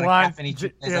you. they I'm gonna want. caffeine each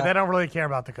Yeah, up. they don't really care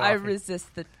about the coffee. I resist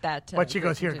that. But she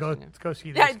goes, here, go condition,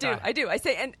 see this yeah, guy. I do. I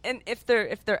say, and if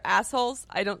they're assholes,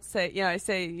 I don't say. You know, I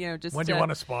say, you know, just When do you want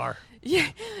to spar? Yeah,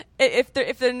 if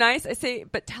they're nice, I say,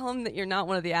 but tell them that you're not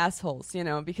one of the assholes, you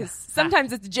know, because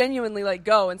sometimes it's genuinely like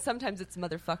go, and sometimes it's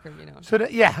motherfucker, you know. So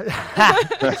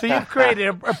so you've created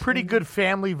a pretty good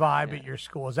family vibe at your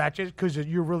school. Is that just because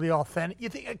you're really authentic? You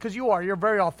think because you're a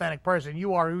very authentic person.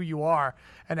 You are who you are,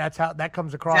 and that's how that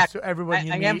comes across to everyone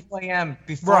you I meet. am who I am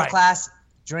before Right. class,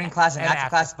 during class, and And after after.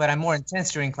 class. But I'm more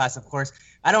intense during class, of course.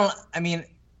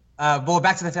 But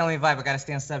back to the family vibe. I gotta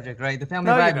stay on subject, right? The family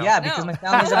No, you vibe, don't. yeah, because my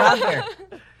family's around there.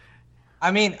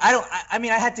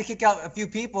 I had to kick out a few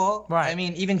people. Right. I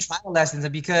mean, even trial lessons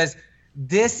because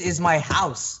this is my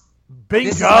house. Bingo.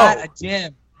 This is not a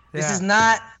gym. This Yeah. is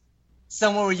not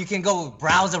somewhere where you can go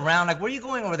browse around. Like, where are you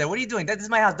going over there? What are you doing? This is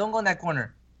my house. Don't go in that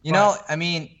corner. You know, I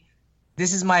mean,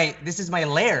 this is my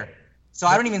lair. So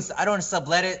I don't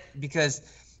sublet it because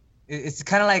it's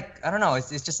kind of like, I don't know. It's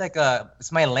just like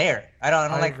it's my lair. I don't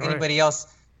like agree. anybody else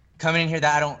coming in here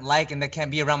that I don't like and that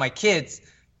can't be around my kids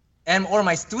or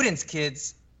my students'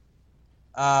 kids.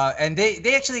 And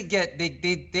they actually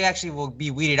they actually will be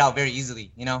weeded out very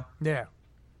easily, you know? Yeah,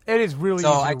 it is really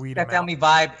So easy I to weed keep them that family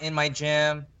vibe in my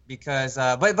gym because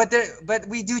but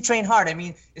we do train hard. I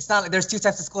mean, it's not like there's two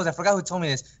types of schools. I forgot who told me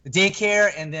this: the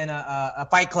daycare and then a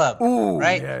fight club. out. Ooh,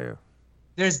 right? Yeah,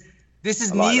 This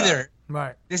is like neither.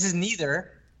 right. This is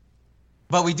neither.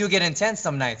 But we do get intense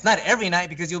some nights. Not every night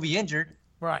because you'll be injured.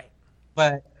 Right.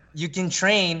 But you can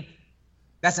train.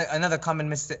 That's another common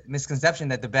misconception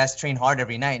that the best train hard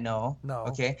every night. No.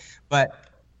 Okay. But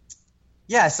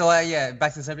yeah. So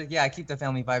back to the subject. Yeah, I keep the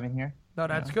family vibe in here. No,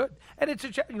 that's good. And it's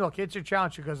it's a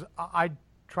challenge because I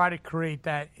try to create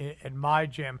that in my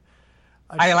gym.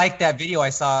 I like that video I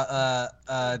saw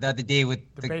the other day with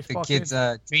the baseball kids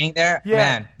kids? training there. Yeah,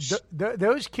 Man,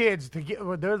 those kids,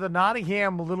 they're the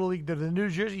Nottingham Little League, they're the New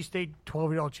Jersey State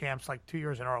 12-year-old champs, like 2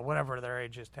 years in a row, whatever their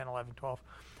age is, 10, 11, 12.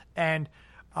 And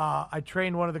I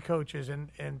trained one of the coaches, and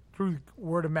through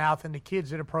word of mouth, and the kids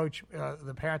that approach,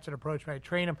 the parents that approach me, I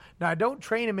train them. Now, I don't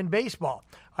train them in baseball.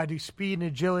 I do speed and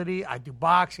agility. I do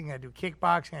boxing. I do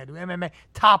kickboxing. I do MMA,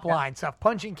 top line stuff,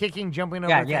 punching, kicking, jumping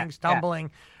over things, tumbling.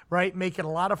 Right, make it a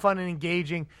lot of fun and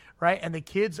engaging, right? And the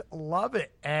kids love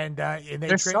it, and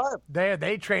They're sharp.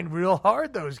 They train real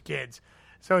hard, those kids.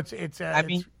 So it's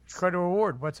quite a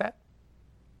reward. What's that?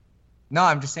 no,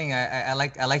 I'm just saying I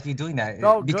like you doing that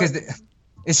Oh, because good.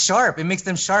 it's sharp. It makes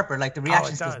them sharper. Like the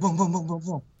reactions does. goes boom, boom, boom, boom,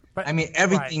 boom. But- I mean,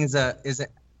 everything is a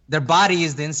their body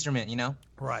is the instrument, you know.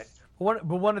 Right. But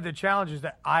one of the challenges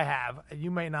that I have, and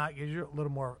you may not, because you're a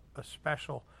little more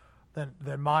special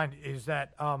than mine, is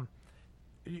that I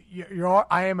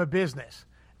am a business,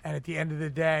 and at the end of the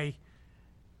day,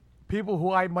 people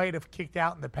who I might have kicked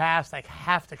out in the past, I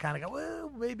have to kind of go,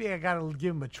 well, maybe I got to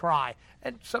give them a try.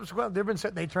 And subsequently,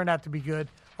 they turned out to be good.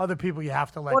 Other people you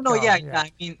have to let Well, no, go. yeah.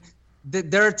 I mean,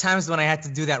 there are times when I had to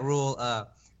do that rule.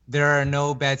 There are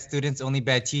no bad students, only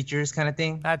bad teachers, kind of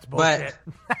thing. That's bullshit.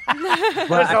 But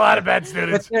There's a lot of bad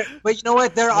students. but you know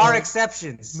what? There are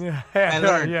exceptions. Yeah, I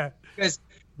learned. yeah. Because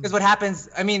what happens?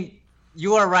 I mean,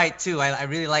 you are right too. I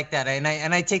really like that, and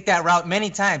I take that route many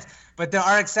times. But there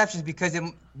are exceptions because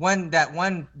one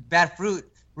bad fruit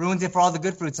ruins it for all the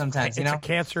good fruit sometimes. It's you know, a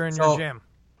cancer in your gym.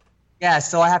 Yeah,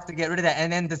 so I have to get rid of that.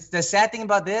 And then the sad thing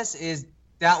about this is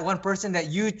that one person that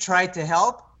you tried to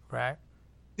help Right.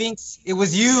 thinks it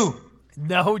was you.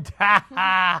 No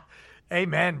doubt.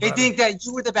 Amen. They brother. think that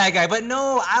you were the bad guy, but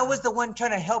no, I was the one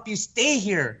trying to help you stay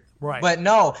here. Right. But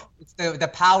no, it's the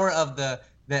power of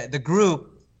the group.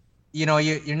 You know,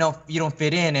 you don't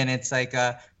fit in, and it's like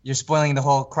you're spoiling the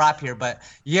whole crop here. But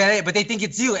but they think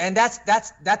it's you, and that's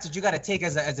what you got to take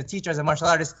as a teacher, as a martial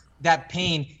artist. That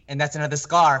pain, and that's another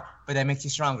scar, but that makes you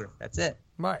stronger. That's it.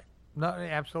 Right. No, it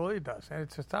absolutely does. And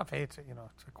it's tough. It's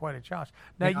quite a challenge.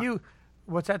 Now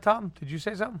what's that, Tom? Did you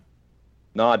say something?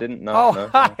 No, I didn't. No, Oh,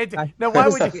 no. no. Why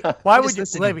would you? Why would you,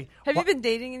 listening. Levy? Have you been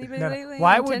dating anybody lately?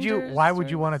 Why Any would you? Tinders Why would or-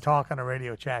 you want to talk on a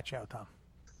radio chat show, Tom?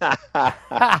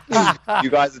 You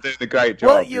guys are doing a great job.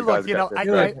 Well,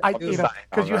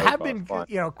 because you have been,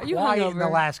 you quiet in the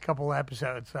hungover? last couple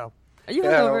episodes. So, Are you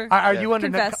hungover? are you under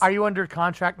Confess. are you under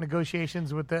contract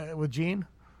negotiations with Gene?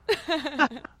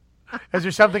 Is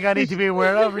there something I need to be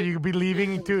aware of, or you could be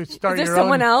leaving to start Is there your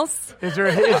someone own? else? Is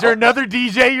there another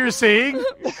DJ you're seeing?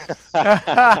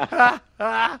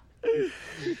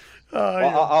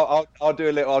 I'll do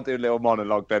a little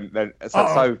monologue then.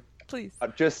 So Please.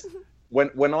 just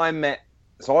when I met,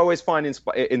 so I always find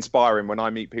inspiring when I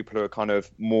meet people who are kind of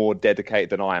more dedicated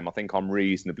than I am. I think I'm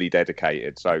reasonably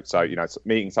dedicated. So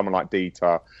meeting someone like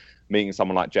Dieter, meeting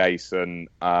someone like Jason,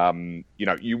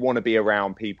 you want to be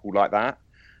around people like that.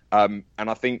 And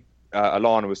I think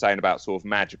Alana was saying about sort of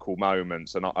magical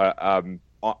moments, and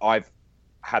I've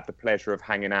had the pleasure of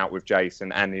hanging out with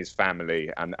Jason and his family,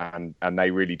 and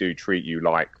they really do treat you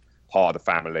like part of the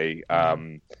family.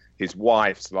 His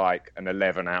wife's like an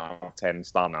 11 out of 10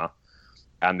 stunner,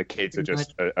 and the kids are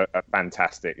just a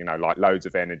fantastic, like loads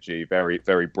of energy, very,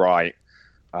 very bright.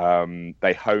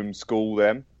 They homeschool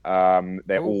them.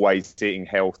 They're always eating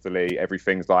healthily.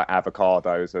 Everything's like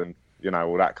avocados and,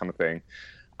 all that kind of thing.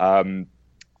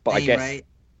 But I guess, right?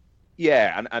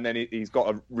 yeah. And then he's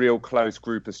got a real close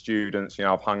group of students.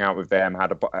 I've hung out with them,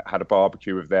 had a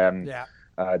barbecue with them. Yeah.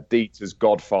 Dieter's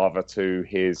godfather to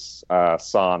his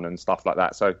son and stuff like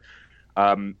that. So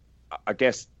I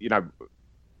guess,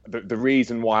 the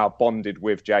reason why I bonded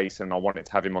with Jason, I wanted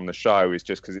to have him on the show, is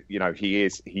just because, he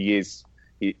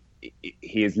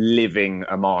is living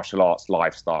a martial arts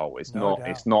lifestyle. It's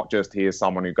not just he is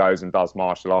someone who goes and does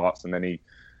martial arts and then he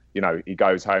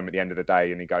goes home at the end of the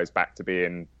day and he goes back to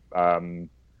being, a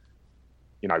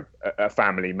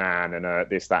family man and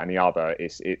this, that, and the other.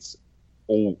 It's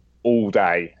all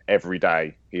day, every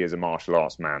day. He is a martial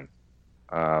arts man.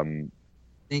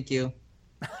 Thank you.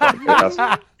 That's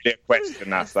a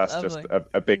question. That's just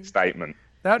a big statement.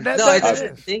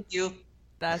 Thank you.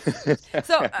 That's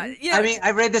so. Yeah. I mean,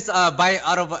 I read this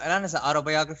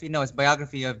autobiography. No, it's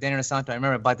biography of Danny Inosanto. I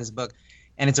remember I bought this book,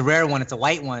 and it's a rare one. It's a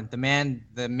white one. The man,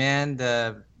 the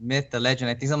myth, the legend.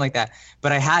 I think something like that.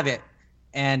 But I have it,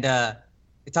 and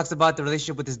it talks about the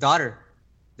relationship with his daughter,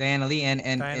 Diana Lee, and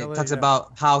it talks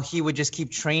about how he would just keep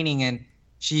training, and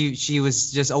she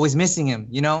was just always missing him,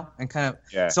 and kind of.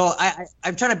 Yeah. So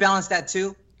I'm trying to balance that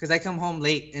too, because I come home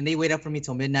late and they wait up for me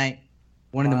till midnight,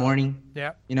 1 in the morning.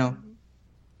 Yeah.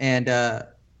 And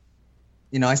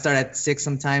I start at 6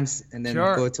 sometimes and then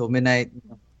go till midnight.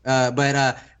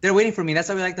 But they're waiting for me. That's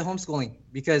why we like the homeschooling,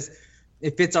 because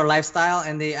it fits our lifestyle,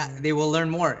 and they will learn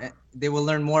more. They will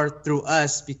learn more through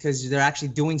us because they're actually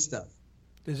doing stuff.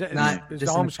 Is the just in the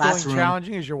homeschooling classroom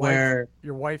challenging? Is your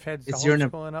wife heads the you're in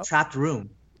homeschooling a up? trapped room.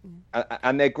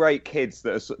 And they're great kids.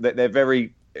 They're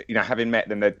very, having met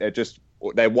them,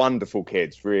 they're wonderful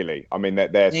kids. Really, I mean,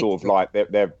 they're sort of like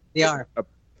They are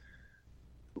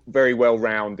very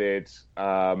well-rounded,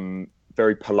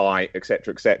 very polite,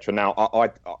 etc., etc. Now,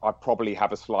 I probably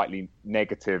have a slightly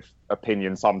negative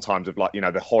opinion sometimes of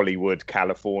the Hollywood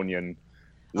Californian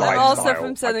I'm lifestyle, also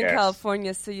from Southern I guess.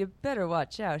 California, so you better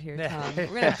watch out here, Tom. We're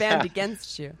gonna band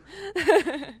against you.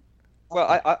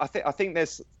 Well, I think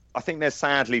there's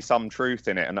sadly some truth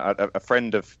in it, and a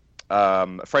friend of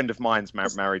mine's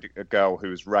married a girl who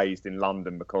was raised in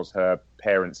London because her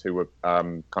parents, who were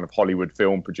kind of Hollywood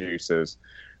film producers,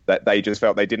 that they just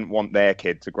felt they didn't want their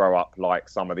kid to grow up like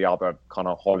some of the other kind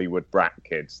of Hollywood brat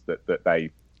kids that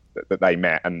they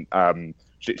met. And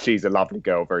she's a lovely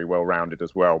girl, very well rounded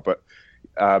as well. But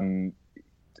to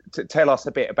tell us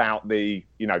a bit about the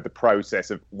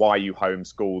process of why you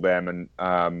homeschool them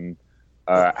and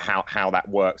how that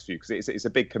works for you, because it's a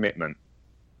big commitment.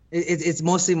 It's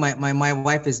mostly my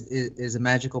wife is a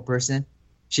magical person.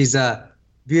 She's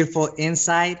beautiful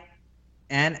inside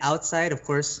and outside, of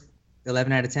course,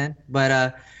 11 out of 10.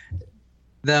 But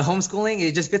the homeschooling,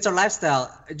 it just fits our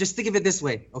lifestyle. Just think of it this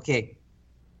way. Okay,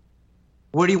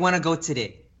 where do you want to go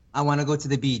today? I want to go to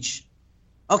the beach.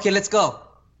 Okay, let's go.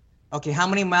 Okay, how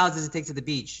many miles does it take to the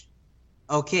beach?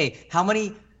 Okay, how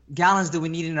many gallons do we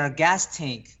need in our gas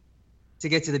tank to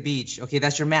get to the beach? Okay,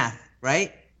 that's your math,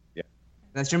 right?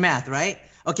 That's your math, right?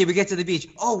 Okay, we get to the beach.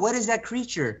 Oh, what is that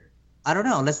creature? I don't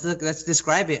know. Let's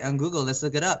describe it on Google. Let's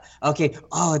look it up. Okay.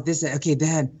 Oh,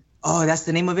 then. Oh, that's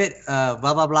the name of it.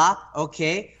 Blah blah blah.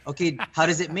 Okay. How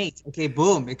does it mate? Okay,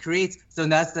 boom. It creates. So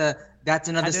that's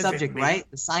another subject, right?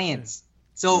 The science.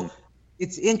 So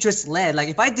it's interest led.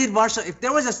 Like if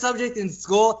there was a subject in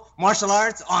school, martial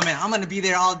arts, oh man, I'm gonna be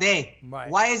there all day. Right.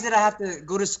 Why is it I have to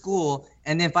go to school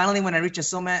and then finally when I reach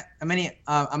many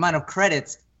amount of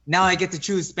credits, now I get to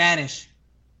choose Spanish?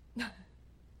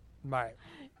 Right.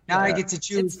 Now I get to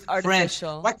choose It's French.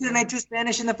 artificial. Why couldn't I choose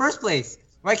Spanish in the first place?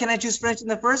 Why can't I choose French in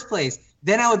the first place?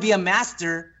 Then I would be a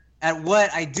master at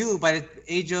what I do by the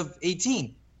age of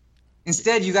 18.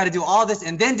 Instead, you got to do all this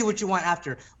and then do what you want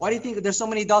after. Why do you think there's so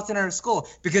many adults in our school?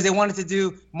 Because they wanted to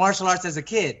do martial arts as a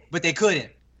kid, but they couldn't.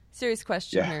 Serious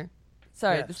question here.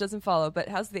 Sorry, Yes. this doesn't follow. But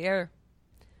how's the air?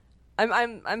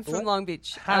 I'm from Long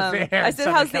Beach. How's the air? I said,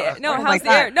 how's the air? No, Oh my how's the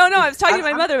air? God. No, I was talking to my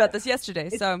I'm- mother about this yesterday.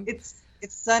 So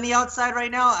It's sunny outside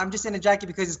right now. I'm just in a jacket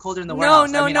because it's colder in the no,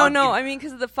 warehouse. no, I mean, no, I'll no. be- I mean,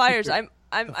 because of the fires. I'm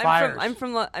fires.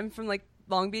 from like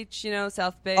Long Beach,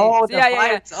 South Bay. Oh, So, the yeah.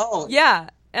 fires. Oh. Yeah,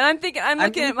 and I'm thinking, I'm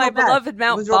looking it at was my real bad. beloved It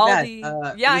Mount was real bad.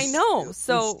 Baldy. Yeah, I know. It was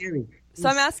So scary. so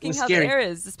I'm It asking was how scary. the air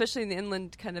is, especially in the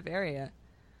inland kind of area.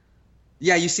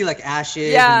 Yeah, you see like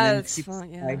ashes. Yeah, and then it's people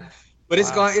fun, yeah. die. But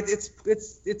it's gone.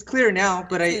 It's clear now.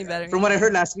 But getting better, from what I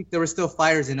heard last week, there were still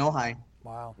fires in Ojai.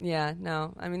 Wow. Yeah,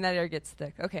 no. I mean, that air gets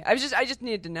thick. Okay, I just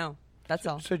needed to know. That's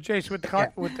all. So, Jace, with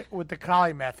the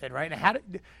Kali method, right? How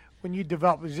when you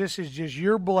develop, this is just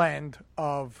your blend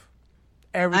of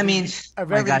everything. I mean, of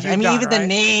my gosh. everything I mean, you've even done, the right?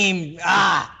 name.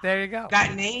 There you go.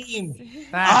 That name.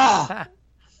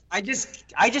 I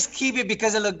just keep it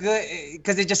because it looked good,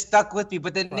 because it just stuck with me.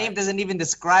 But the name doesn't even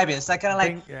describe it. It's like kind of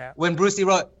like Yeah. when Bruce Lee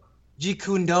wrote Jeet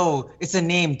Kune Do. It's a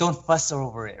name. Don't fuss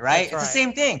over it, right? That's It's the right.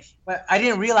 same thing. But I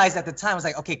didn't realize at the time. I was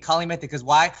like, okay, Kali method. Because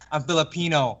why? I'm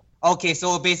Filipino. Okay,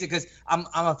 so basically, because I'm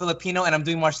a Filipino and I'm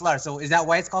doing martial arts. So is that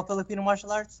why it's called Filipino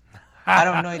martial arts? I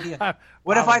have no idea.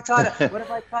 What if I taught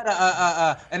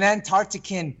an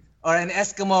Antarctican or an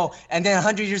Eskimo, and then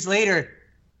 100 years later,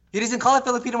 he doesn't call it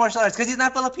Filipino martial arts because he's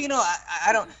not Filipino.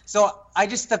 I don't. So I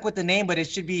just stuck with the name, but it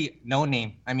should be no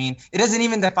name. I mean, it doesn't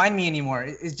even define me anymore.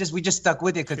 It's just we just stuck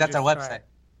with it because that's our Just, website.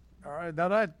 right. All right,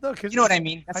 no, look, You know what I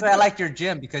mean? That's I why I do. like your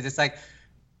gym, because it's like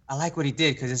I like what he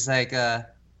did, because it's like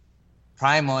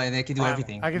primal and they can do Primal.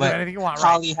 everything. I can do But anything you want, right.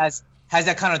 Kali has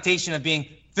that connotation of being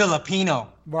Filipino.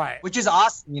 Right. Which is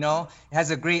awesome, It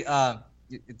has a great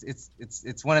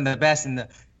it's one of the best in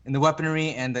the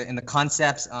weaponry and the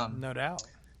concepts. No doubt.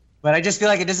 But I just feel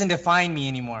like it doesn't define me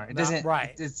anymore. It doesn't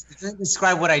right. it doesn't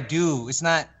describe what I do. It's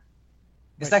not.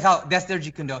 It's like how that's their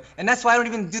Jeet Kune Do, and that's why I don't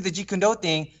even do the Jeet Kune Do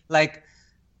thing, like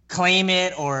claim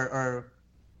it or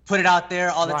put it out there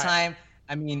all the Right. time.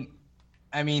 I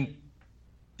mean,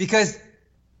 because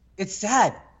it's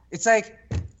sad. It's like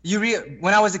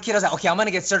when I was a kid, I was like, okay, I'm gonna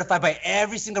get certified by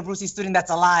every single Bruce Lee student that's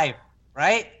alive,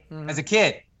 right? Mm-hmm. As a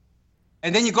kid,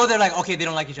 and then you go there like, okay, they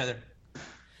don't like each other.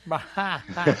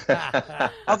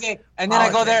 Okay, and then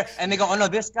I go there Politics. and they go, oh no,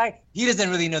 this guy, he doesn't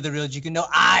really know the real Jeet Kune Do.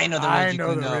 I know the real I Jeet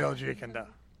know Kune the Do. real Jeet Kune Do.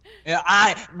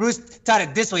 Yeah, Bruce taught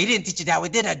it this way. He didn't teach it that way.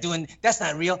 They're not doing. That's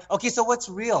not real. Okay, so what's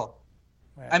real?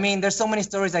 Right. I mean, there's so many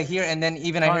stories I hear, and then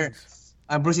even I hear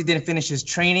Tons. Bruce Lee didn't finish his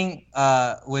training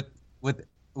with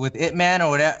Ip Man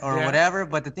or Yeah. whatever.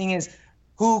 But the thing is,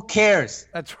 who cares?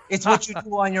 That's It's what you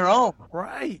do on your own.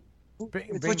 right.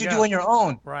 It's what you do on your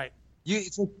own. Right.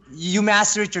 You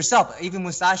master it yourself. Even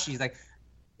Musashi is like,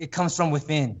 it comes from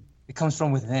within. It comes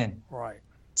from within. Right.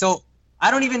 So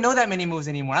I don't even know that many moves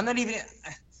anymore. I'm not even.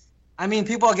 I mean,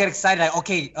 people get excited like,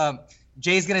 okay,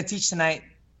 Jay's gonna teach tonight,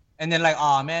 and then like,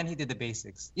 oh man, he did the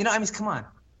basics. I mean, come on.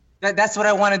 That's what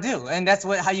I want to do, and that's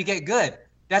how you get good.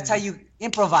 That's how you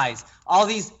improvise. All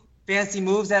these fancy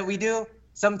moves that we do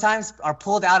sometimes are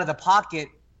pulled out of the pocket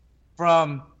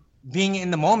from being in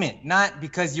the moment, not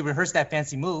because you rehearsed that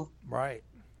fancy move. Right.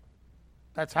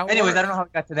 That's how. It Anyways, works. I don't know how we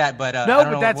got to that, but I No, don't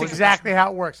but know. that's What was the exactly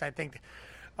how it works. I think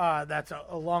that's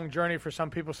a long journey for some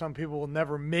people. Some people will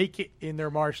never make it in their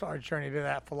martial arts journey to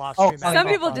that philosophy. Oh, and that sorry. Some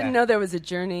thought people process. didn't know there was a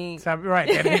journey. Right.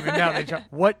 They didn't even know. They just,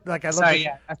 what? Like I looked Sorry,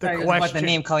 at I the thought it was question. about the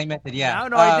name Kali method. Yeah.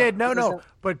 No, I did. No, it was no.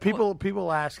 But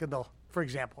people ask, and they'll, for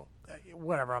example,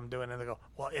 whatever I'm doing, and they go,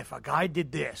 well, if a guy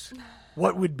did this,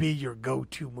 what would be your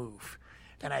go-to move?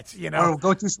 And it's, Or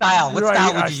go-to style. What Right,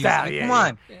 style would you use? style, Like, yeah, come yeah.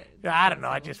 on. Yeah, I don't know.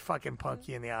 I just fucking punch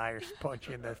you in the eye or punch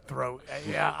you in the throat.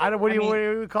 Yeah, I don't. What do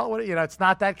you call it? It's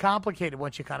not that complicated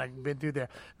once you kind of been through there.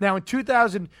 Now, in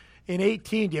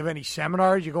 2018, do you have any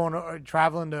seminars? You're going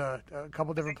traveling to a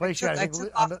couple different places. I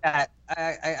took off that.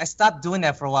 I stopped doing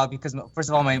that for a while because, first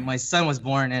of all, my son was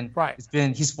born, and Right.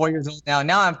 he's 4 years old now.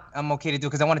 Now I'm okay to do it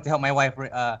because I wanted to help my wife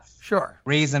Sure.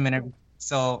 raise him and everything.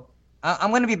 So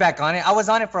I'm gonna be back on it. I was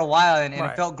on it for a while, and Right.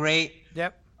 it felt great.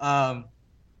 Yep.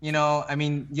 I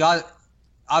mean, y'all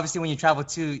obviously when you travel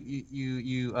too,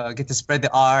 you get to spread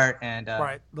the art and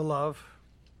Right. The love.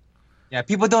 yeah,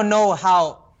 people don't know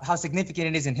how significant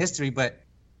it is in history, but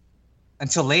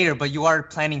until later. But you are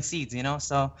planting seeds,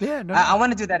 So Yeah, no, I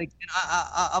want to do that again.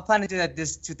 I'll plan to do that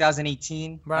this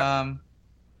 2018. Right.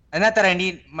 And not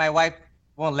that my wife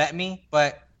won't let me,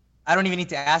 but I don't even need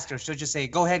to ask her. She'll just say,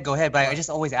 go ahead. But I just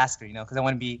always ask her, because I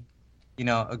want to be,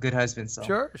 a good husband.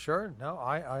 So Sure. No,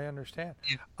 I understand.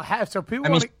 Yeah. So people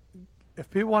want to, if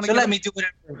people want to, she'll let me do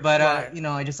whatever. But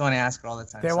I just want to ask her all the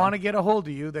time. They want to get a hold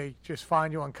of you. They just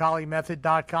find you on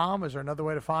KaliMethod.com. Is there another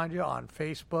way to find you on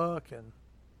Facebook and?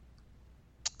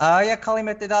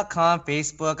 KaliMethod.com,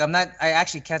 Facebook. I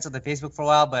actually canceled the Facebook for a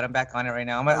while, but I'm back on it right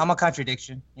now. I'm a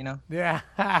contradiction, Yeah.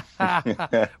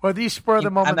 Well, these spur of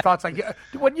the moment thoughts, like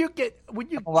when you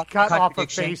cut off of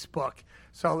Facebook.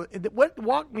 So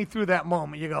walk me through that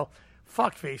moment. You go,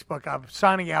 fuck Facebook. I'm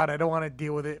signing out. I don't want to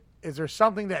deal with it. Is there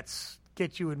something that's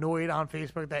gets you annoyed on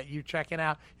Facebook that you checking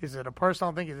out? Is it a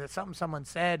personal thing? Is it something someone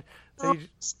said?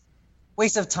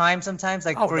 Waste of time sometimes.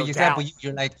 Like for example,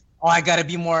 you're like, oh, I got to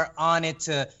be more on it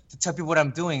to tell people what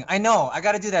I'm doing. I know I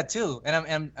got to do that too,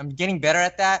 and I'm getting better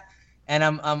at that. And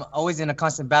I'm always in a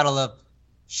constant battle of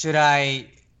should I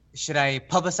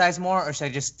publicize more or should I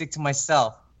just stick to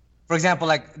myself? For example,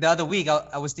 like the other week,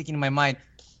 I was thinking in my mind,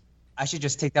 I should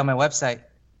just take down my website.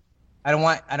 I'm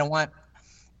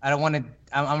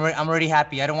already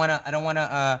happy. I don't want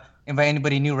to invite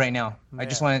anybody new right now. Yeah. I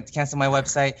just want to cancel my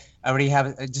website. I already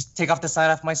have just take off the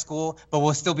site off my school, but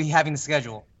we'll still be having the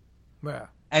schedule. Yeah.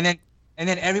 And then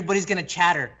everybody's gonna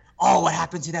chatter. Oh, what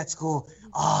happened to that school?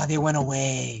 Oh, they went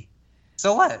away.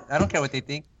 So what? I don't care what they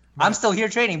think. Yeah. I'm still here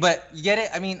training, but you get it?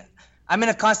 I mean, I'm in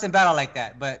a constant battle like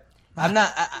that, but I'm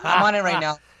not. I'm on it right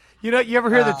now. You ever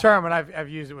hear the term? And I've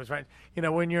used it. Was right.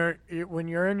 When you're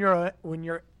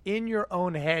in your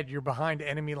own head, you're behind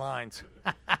enemy lines.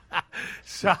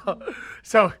 So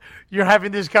you're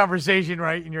having this conversation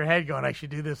right in your head, going, "I should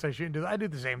do this. I shouldn't do that." I do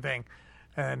the same thing.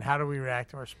 And how do we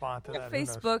react and respond to that?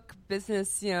 Facebook,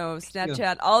 business,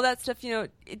 Snapchat, all that stuff.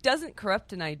 It doesn't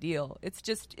corrupt an ideal. It's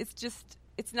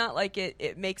it's not like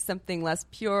it makes something less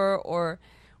pure or.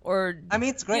 I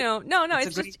mean, it's great. No.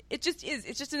 It just is.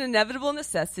 It's just an inevitable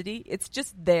necessity. It's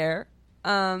just there,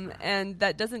 and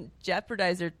that doesn't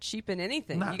jeopardize or cheapen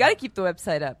anything. You got to keep the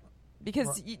website up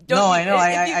because you don't. No, I know.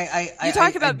 You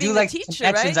talk about being a teacher,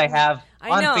 connections right? I have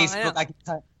on Facebook. I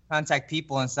can contact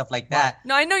people and stuff like that.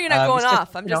 No, I know you're not going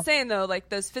off. I'm just saying though, like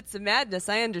those fits of madness.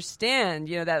 I understand.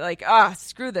 That like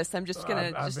screw this. I'm just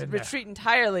gonna retreat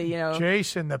entirely.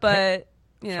 Jason,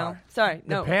 sorry,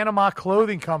 the Panama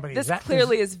Clothing Company. This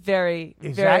clearly is very,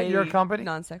 is very that your company?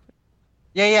 Non sequitur.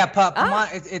 Yeah.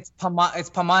 It's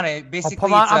Pamana.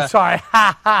 Basically, I'm sorry.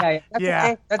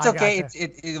 That's okay.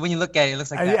 It when you look at it, it looks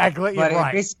like that. But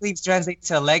it basically translates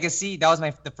to legacy. That was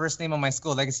the first name of my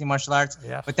school, Legacy Martial Arts.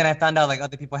 Yeah. But then I found out like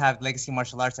other people have Legacy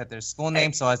Martial Arts at their school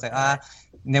name, so I was like, And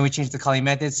then we changed to Kali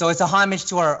Method. So it's a homage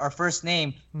to our first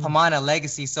name, Pamana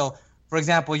Legacy. So for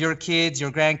example, your kids,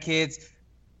 your grandkids,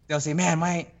 they'll say,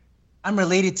 "Man, I'm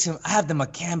related to. I have the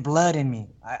McCann blood in me.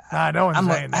 No one's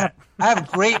saying that. I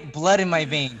have great blood in my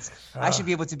veins. I should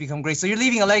be able to become great." So you're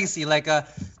leaving a legacy, like the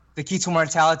key to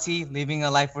immortality, living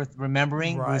a life worth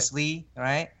remembering. Right. Bruce Lee,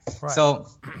 right? So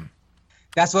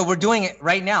that's what we're doing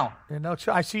right now.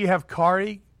 I see you have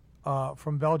Kari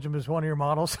from Belgium as one of your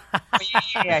models.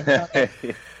 Yeah.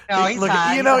 No, he's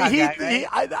hot.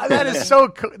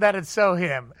 That is so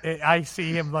him. I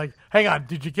see him like, hang on,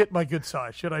 did you get my good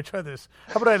side? Should I try this?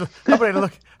 How about I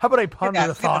ponder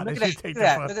the thought as you take the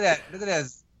photo? Look at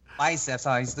those biceps.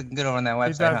 Oh, he's looking good over on that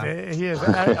website. He is.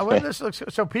 I wonder this looks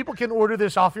so people can order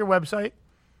this off your website.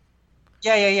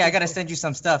 Yeah. I gotta send you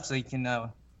some stuff so you can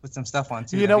put some stuff on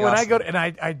too. When awesome. I go to, and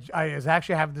I was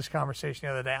actually having this conversation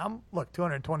the other day. I'm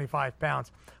 225 pounds.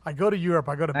 I go to Europe.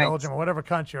 I go to Belgium or whatever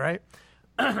country, right?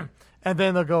 And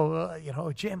then they'll go,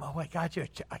 Jim, I got you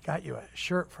a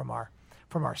shirt from our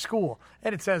school,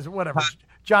 and it says whatever,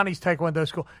 Johnny's Taekwondo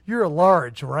school. You're a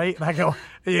large, right? And I go,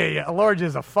 yeah, a large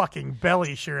is a fucking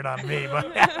belly shirt on me, but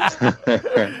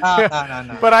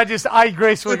no. But I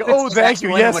gracefully go, oh, thank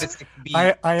you, yes,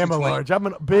 I am a large. I'm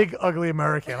a big, ugly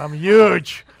American. I'm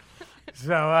huge.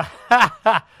 So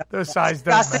those size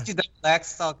don't matter.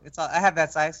 I have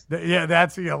that size.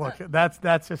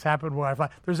 That's just happened where I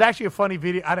find. There's actually a funny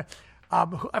video.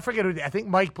 I forget who. I think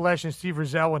Mike Blesh and Steve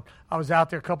Rizzo. When I was out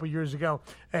there a couple years ago,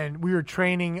 and we were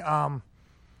training.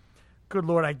 Good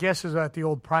Lord, I guess it was at the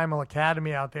old Primal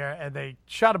Academy out there, and they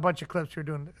shot a bunch of clips. We were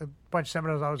doing a bunch of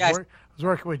seminars. I was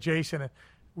working with Jason, and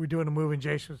we were doing a move, and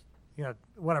Jason was,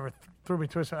 whatever, threw me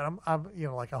to a side. I'm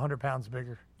like 100 pounds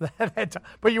bigger.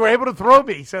 But you were able to throw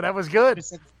me, so that was good.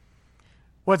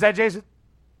 What's that, Jason?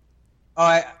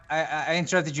 Oh, I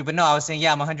interrupted you, but no, I was saying,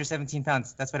 yeah, I'm 117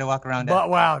 pounds. That's what I walk around at. But,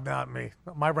 wow, not me.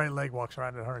 My right leg walks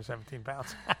around at 117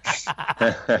 pounds.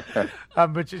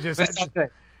 But you just... But it's not good.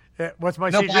 What's my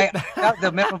secret? That was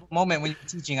the memorable moment when you were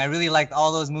teaching. I really liked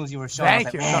all those moves you were showing.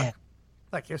 Thank you. Man.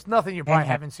 Like, it's nothing you probably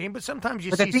haven't seen, but sometimes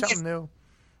you see something new.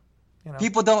 You know?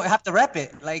 People don't have to rep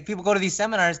it. Like, people go to these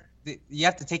seminars, you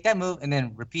have to take that move and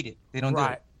then repeat it. They don't do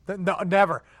it. No,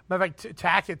 never. Matter of fact,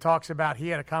 Tackett talks about he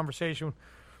had a conversation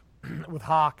with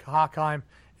Hochheim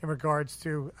in regards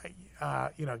to,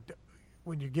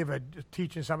 when you give a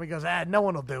teaching something, he goes, no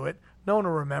one will do it. No one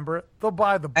will remember it. They'll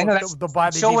buy the book. They'll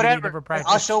buy the show DVD. Whatever. Never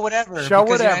practice. I'll show whatever. Show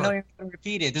whatever. I know you're going to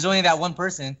repeat it. There's only that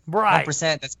 1%. Right. 1%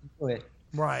 that's going to do it.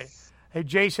 Right. Hey,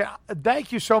 Jason,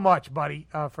 thank you so much, buddy,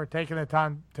 for taking the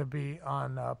time to be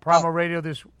on Primal Radio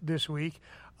this week.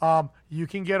 You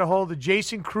can get a hold of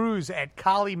Jason Cruz at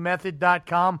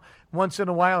KaliMethod.com. Once in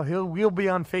a while, we'll be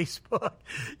on Facebook.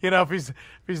 If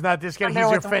he's not this guy, he's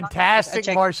a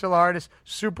fantastic martial artist,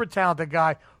 super talented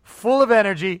guy, full of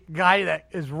energy, guy that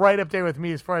is right up there with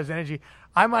me as far as energy.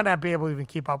 I might not be able to even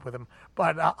keep up with him,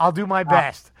 but I'll do my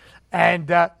best. And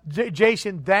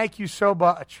Jason, thank you so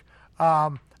much.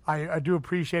 I do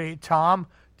appreciate it. Tom,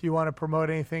 do you want to promote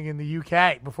anything in the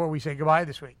UK before we say goodbye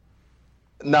this week?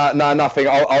 No, nothing.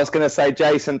 I was going to say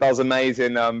Jason does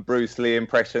amazing Bruce Lee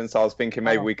impressions, so I was thinking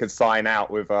maybe we could sign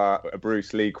out with a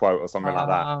Bruce Lee quote or something like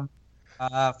that.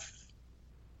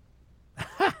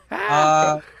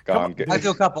 Go on, I'll do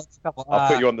a couple. I'll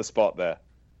put you on the spot there.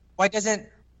 Why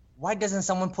doesn't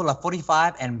someone pull a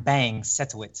 45 and bang,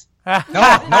 settle it? No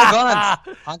guns.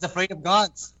 Han's afraid of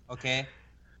guns. Okay.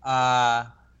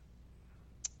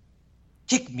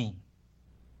 Kick me.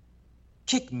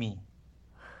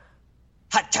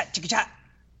 Hot chat, chicka chat.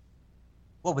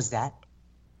 What was that?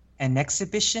 An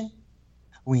exhibition?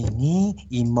 We need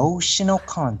emotional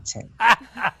content.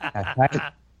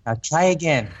 Now try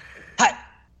again. Hot.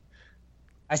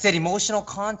 I said emotional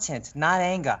content, not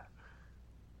anger.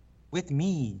 With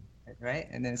me, right?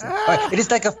 And then it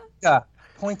is like a finger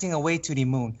pointing away to the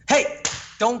moon. Hey!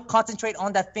 Don't concentrate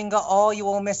on that finger, or you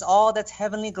will miss all that's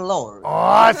heavenly glory.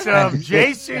 Awesome.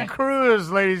 Jason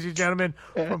Cruz, ladies and gentlemen,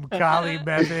 from Kali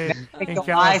Method. Take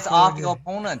the eyes off your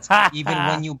opponent, even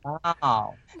when you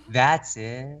bow. That's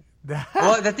it.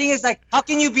 Well, the thing is, like, how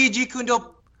can you be a Jeet Kune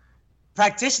Do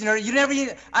practitioner?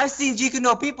 I've seen Jeet Kune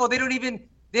Do people, they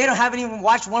haven't even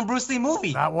watched one Bruce Lee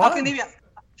movie. Not one.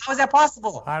 How is that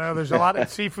possible? I know there's a lot of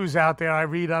Sifus out there I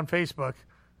read on Facebook.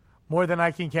 More than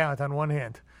I can count on one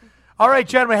hand. All right,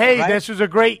 gentlemen. Hey, This was a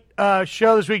great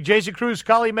show this week. Jason Cruz,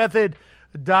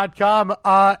 KaliMethod.com.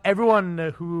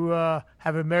 Everyone who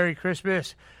have a Merry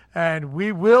Christmas. And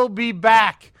we will be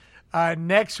back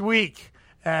next week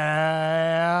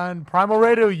on Primal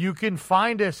Radio. You can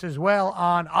find us as well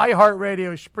on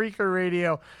iHeartRadio, Spreaker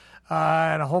Radio,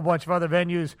 and a whole bunch of other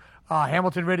venues.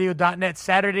 HamiltonRadio.net,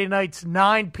 Saturday nights,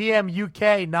 9 p.m.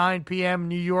 UK, 9 p.m.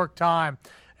 New York time.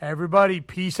 Everybody,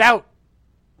 peace out.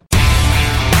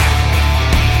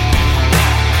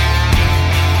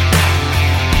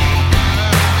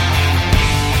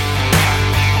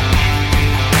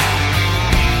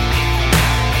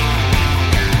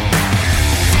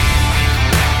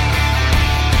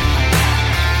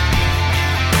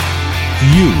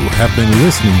 You have been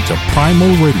listening to Primal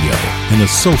Radio in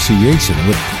association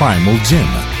with Primal Gym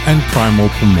and Primal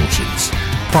Promotions.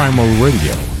 Primal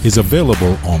Radio is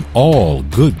available on all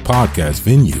good podcast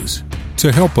venues.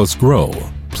 To help us grow,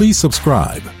 please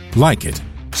subscribe, like it,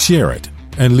 share it,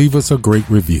 and leave us a great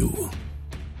review.